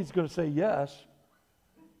I'm hoping he's going to say yes.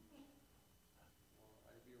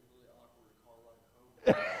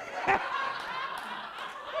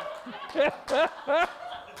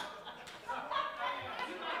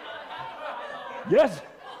 Yes,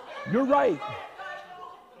 you're right.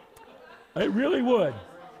 It really would.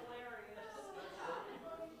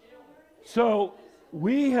 So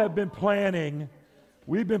we've been planning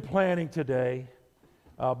today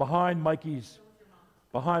behind Mikey's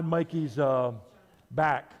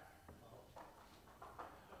back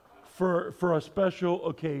for a special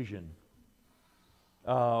occasion.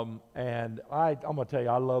 And I'm going to tell you,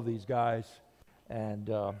 I love these guys. And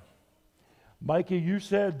Mikey, you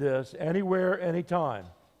said this, anywhere, anytime.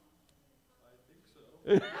 I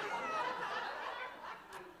think so.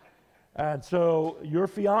 And so your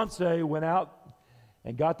fiance went out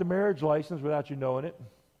and got the marriage license without you knowing it.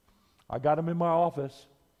 I got him in my office.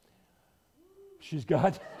 She's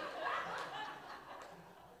got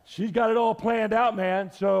it all planned out,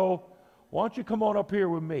 man. So why don't you come on up here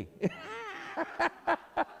with me?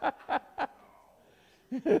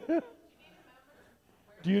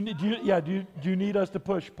 Do you need us to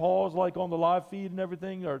push pause like on the live feed and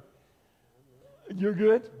everything, or you're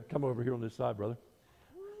good? Come over here on this side, brother.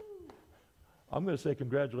 I'm going to say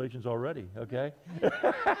congratulations already, okay?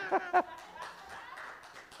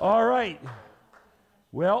 All right.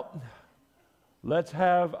 Well, let's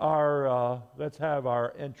have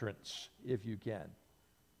our entrance, if you can.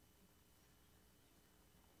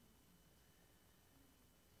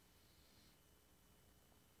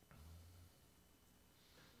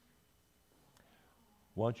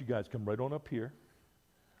 Why don't you guys come right on up here,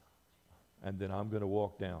 and then I'm going to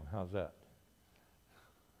walk down. How's that?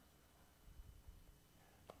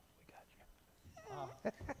 We got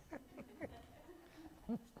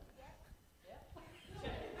you.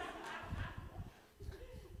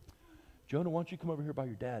 Jonah, why don't you come over here by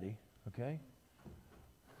your daddy, okay?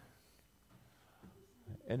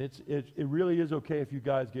 And it really is okay if you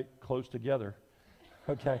guys get close together,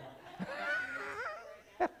 okay?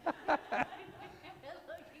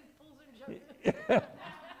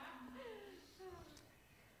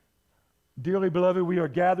 Dearly beloved, we are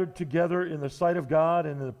gathered together in the sight of God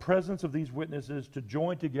and in the presence of these witnesses to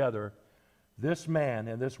join together this man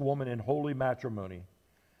and this woman in holy matrimony.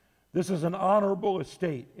 This is an honorable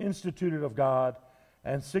estate instituted of God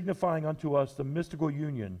and signifying unto us the mystical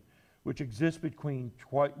union which exists between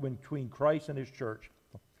Christ and his church.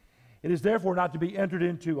 It is therefore not to be entered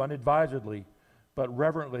into unadvisedly, but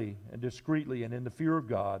reverently and discreetly and in the fear of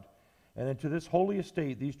God. And into this holy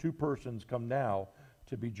estate these two persons come now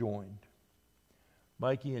to be joined.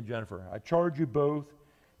 Mikey and Jennifer, I charge you both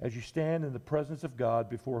as you stand in the presence of God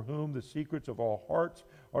before whom the secrets of all hearts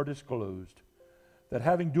are disclosed, that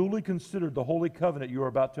having duly considered the holy covenant you are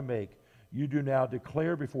about to make, you do now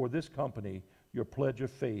declare before this company your pledge of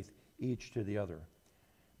faith each to the other.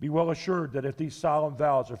 Be well assured that if these solemn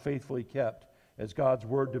vows are faithfully kept, as God's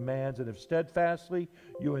word demands, and if steadfastly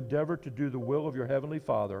you endeavor to do the will of your heavenly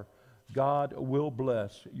Father, God will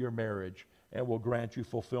bless your marriage and will grant you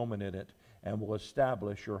fulfillment in it and will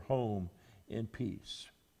establish your home in peace.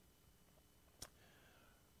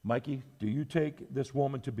 Mikey, do you take this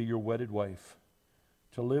woman to be your wedded wife,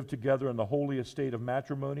 to live together in the holy estate of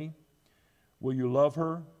matrimony? Will you love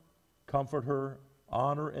her, comfort her,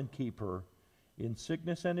 honor and keep her, in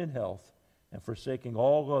sickness and in health, and forsaking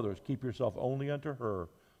all others, keep yourself only unto her,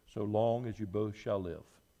 so long as you both shall live?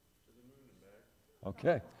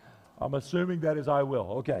 Okay. I'm assuming that is I will.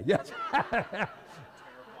 Okay, yes.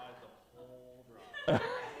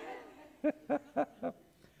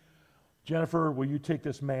 Jennifer, will you take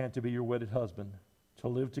this man to be your wedded husband, to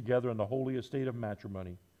live together in the holy estate of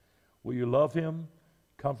matrimony? Will you love him,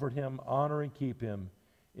 comfort him, honor and keep him,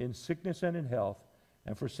 in sickness and in health,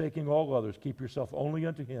 and forsaking all others, keep yourself only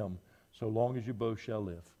unto him, so long as you both shall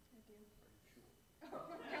live?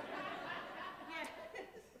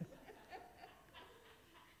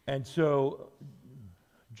 And so,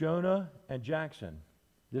 Jonah and Jackson,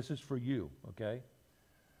 this is for you,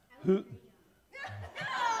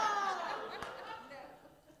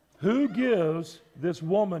 Who gives this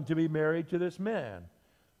woman to be married to this man?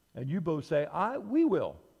 And you both say, we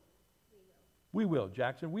will. We will,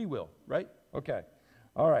 Jackson, we will, right? Okay.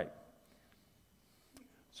 All right.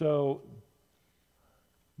 So,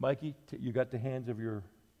 Mikey, you got the hands of your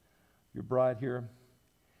bride here. And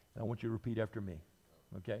I want you to repeat after me.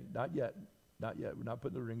 Okay? Not yet. Not yet. We're not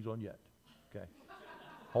putting the rings on yet. Okay.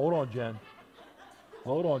 Hold on, Jen.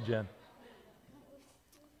 Hold on, Jen.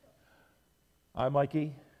 I,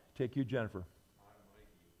 Mikey, take you, Jennifer,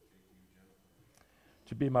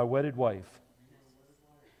 to be my wedded wife,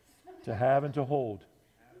 to have and to hold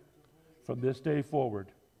from this day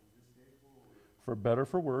forward, for better,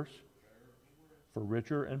 for worse, for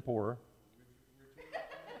richer and poorer,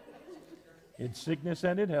 in sickness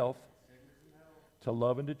and in health, to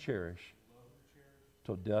love and to cherish,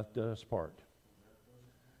 till death do us part.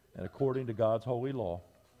 And according to God's holy law,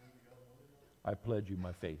 I pledge you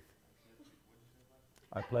my faith.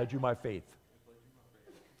 I pledge you my faith.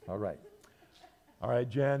 All right. All right,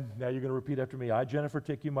 Jen, now you're going to repeat after me. I, Jennifer,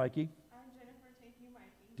 take you, Mikey. I, Jennifer, take you,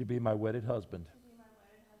 Mikey. To be my wedded husband. To be my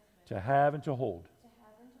wedded husband. To have and to hold. To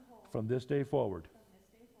have and to hold. From this day forward. From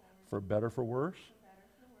this day forward. For better, for worse. For better,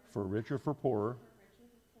 for worse. For richer, for poorer. For richer,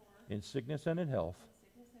 for poorer. In sickness and in health.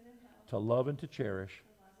 In sickness and in health. To love and to cherish.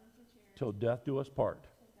 To love and to cherish. Till death do us part. Till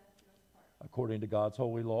death do us part. According to God's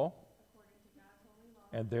holy law. According to God's holy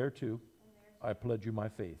law. And thereto, And thereto, I pledge you my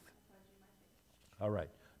faith. I pledge you my faith. All right.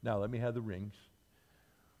 Now let me have the rings.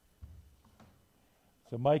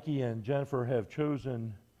 So Mikey and Jennifer have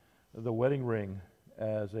chosen the wedding ring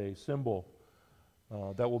as a symbol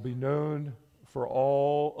that will be known for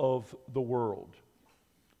all of the world.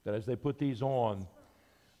 That as they put these on,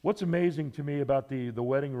 what's amazing to me about the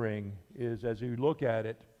wedding ring is as you look at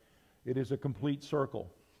it, it is a complete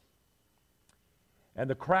circle. And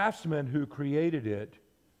the craftsman who created it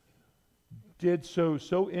did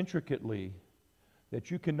so intricately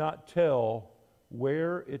that you cannot tell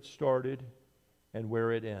where it started and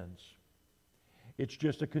where it ends. It's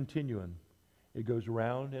just a continuum. It goes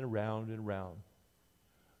round and round and round.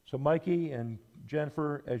 So Mikey and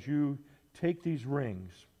Jennifer, as you take these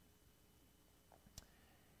rings,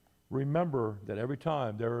 remember that every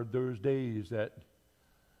time there are those days that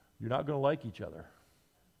you're not going to like each other.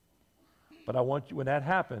 But I want you, when that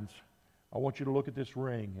happens, I want you to look at this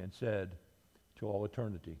ring and said, to all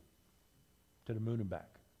eternity, to the moon and back.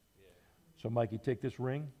 Yeah. So Mikey, take this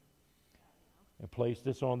ring and place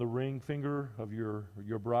this on the ring finger of your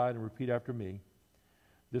bride and repeat after me.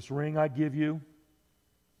 This ring I give you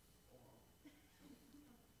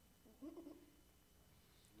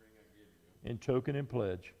in token and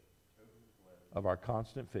pledge of our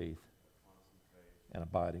constant faith and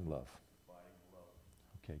abiding love.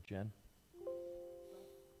 Okay, Jen.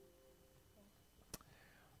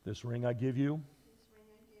 This ring I give you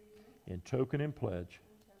in token and pledge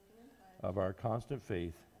of our constant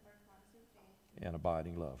faith and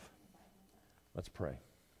abiding love. Let's pray.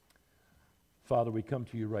 Father, we come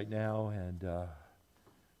to you right now, and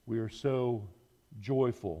we are so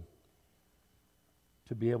joyful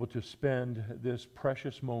to be able to spend this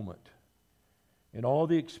precious moment in all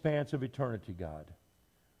the expanse of eternity, God.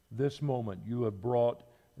 This moment you have brought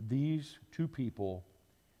these two people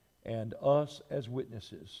and us as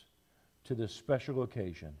witnesses to this special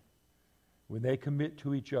occasion when they commit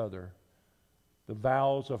to each other the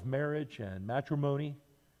vows of marriage and matrimony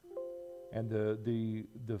and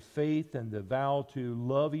the faith and the vow to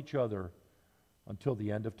love each other until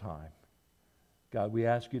the end of time. God, we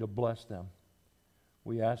ask you to bless them.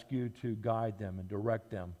 We ask you to guide them and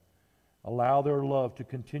direct them. Allow their love to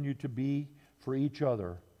continue to be for each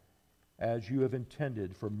other as you have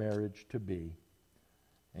intended for marriage to be.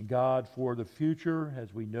 And God, for the future,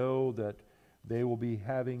 as we know that they will be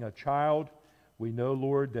having a child, we know,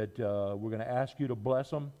 Lord, that we're going to ask you to bless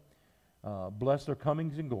them, bless their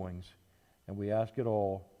comings and goings, and we ask it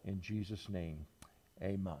all in Jesus' name.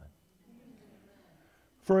 Amen.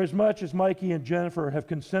 For as much as Mikey and Jennifer have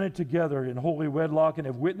consented together in holy wedlock and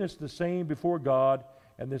have witnessed the same before God,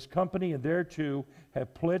 and this company and thereto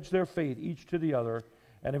have pledged their faith each to the other,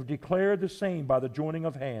 and have declared the same by the joining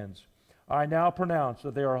of hands, I now pronounce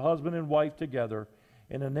that they are husband and wife together.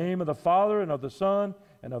 In the name of the Father, and of the Son,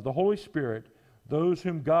 and of the Holy Spirit, those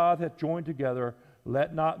whom God hath joined together,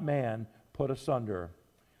 let not man put asunder.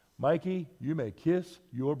 Mikey, you may kiss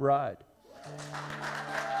your bride.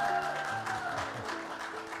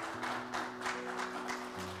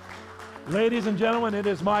 Ladies and gentlemen, it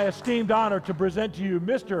is my esteemed honor to present to you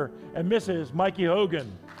Mr. and Mrs. Mikey Hogan.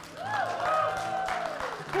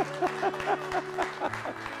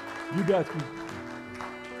 You guys can...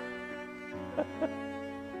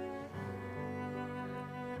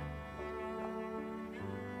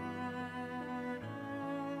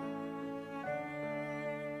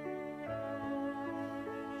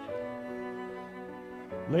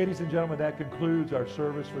 Ladies and gentlemen, that concludes our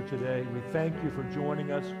service for today. We thank you for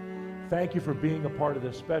joining us. Thank you for being a part of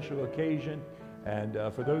this special occasion. And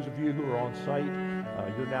for those of you who are on site,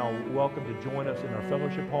 you're now welcome to join us in our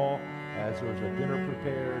fellowship hall as there's a dinner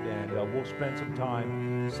prepared, and we'll spend some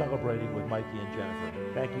time celebrating with Mikey and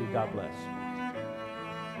Jennifer. Thank you. God bless.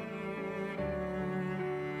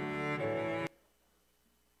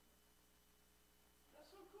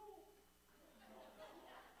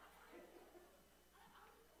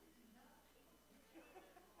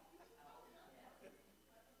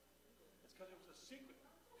 It's because it was a secret.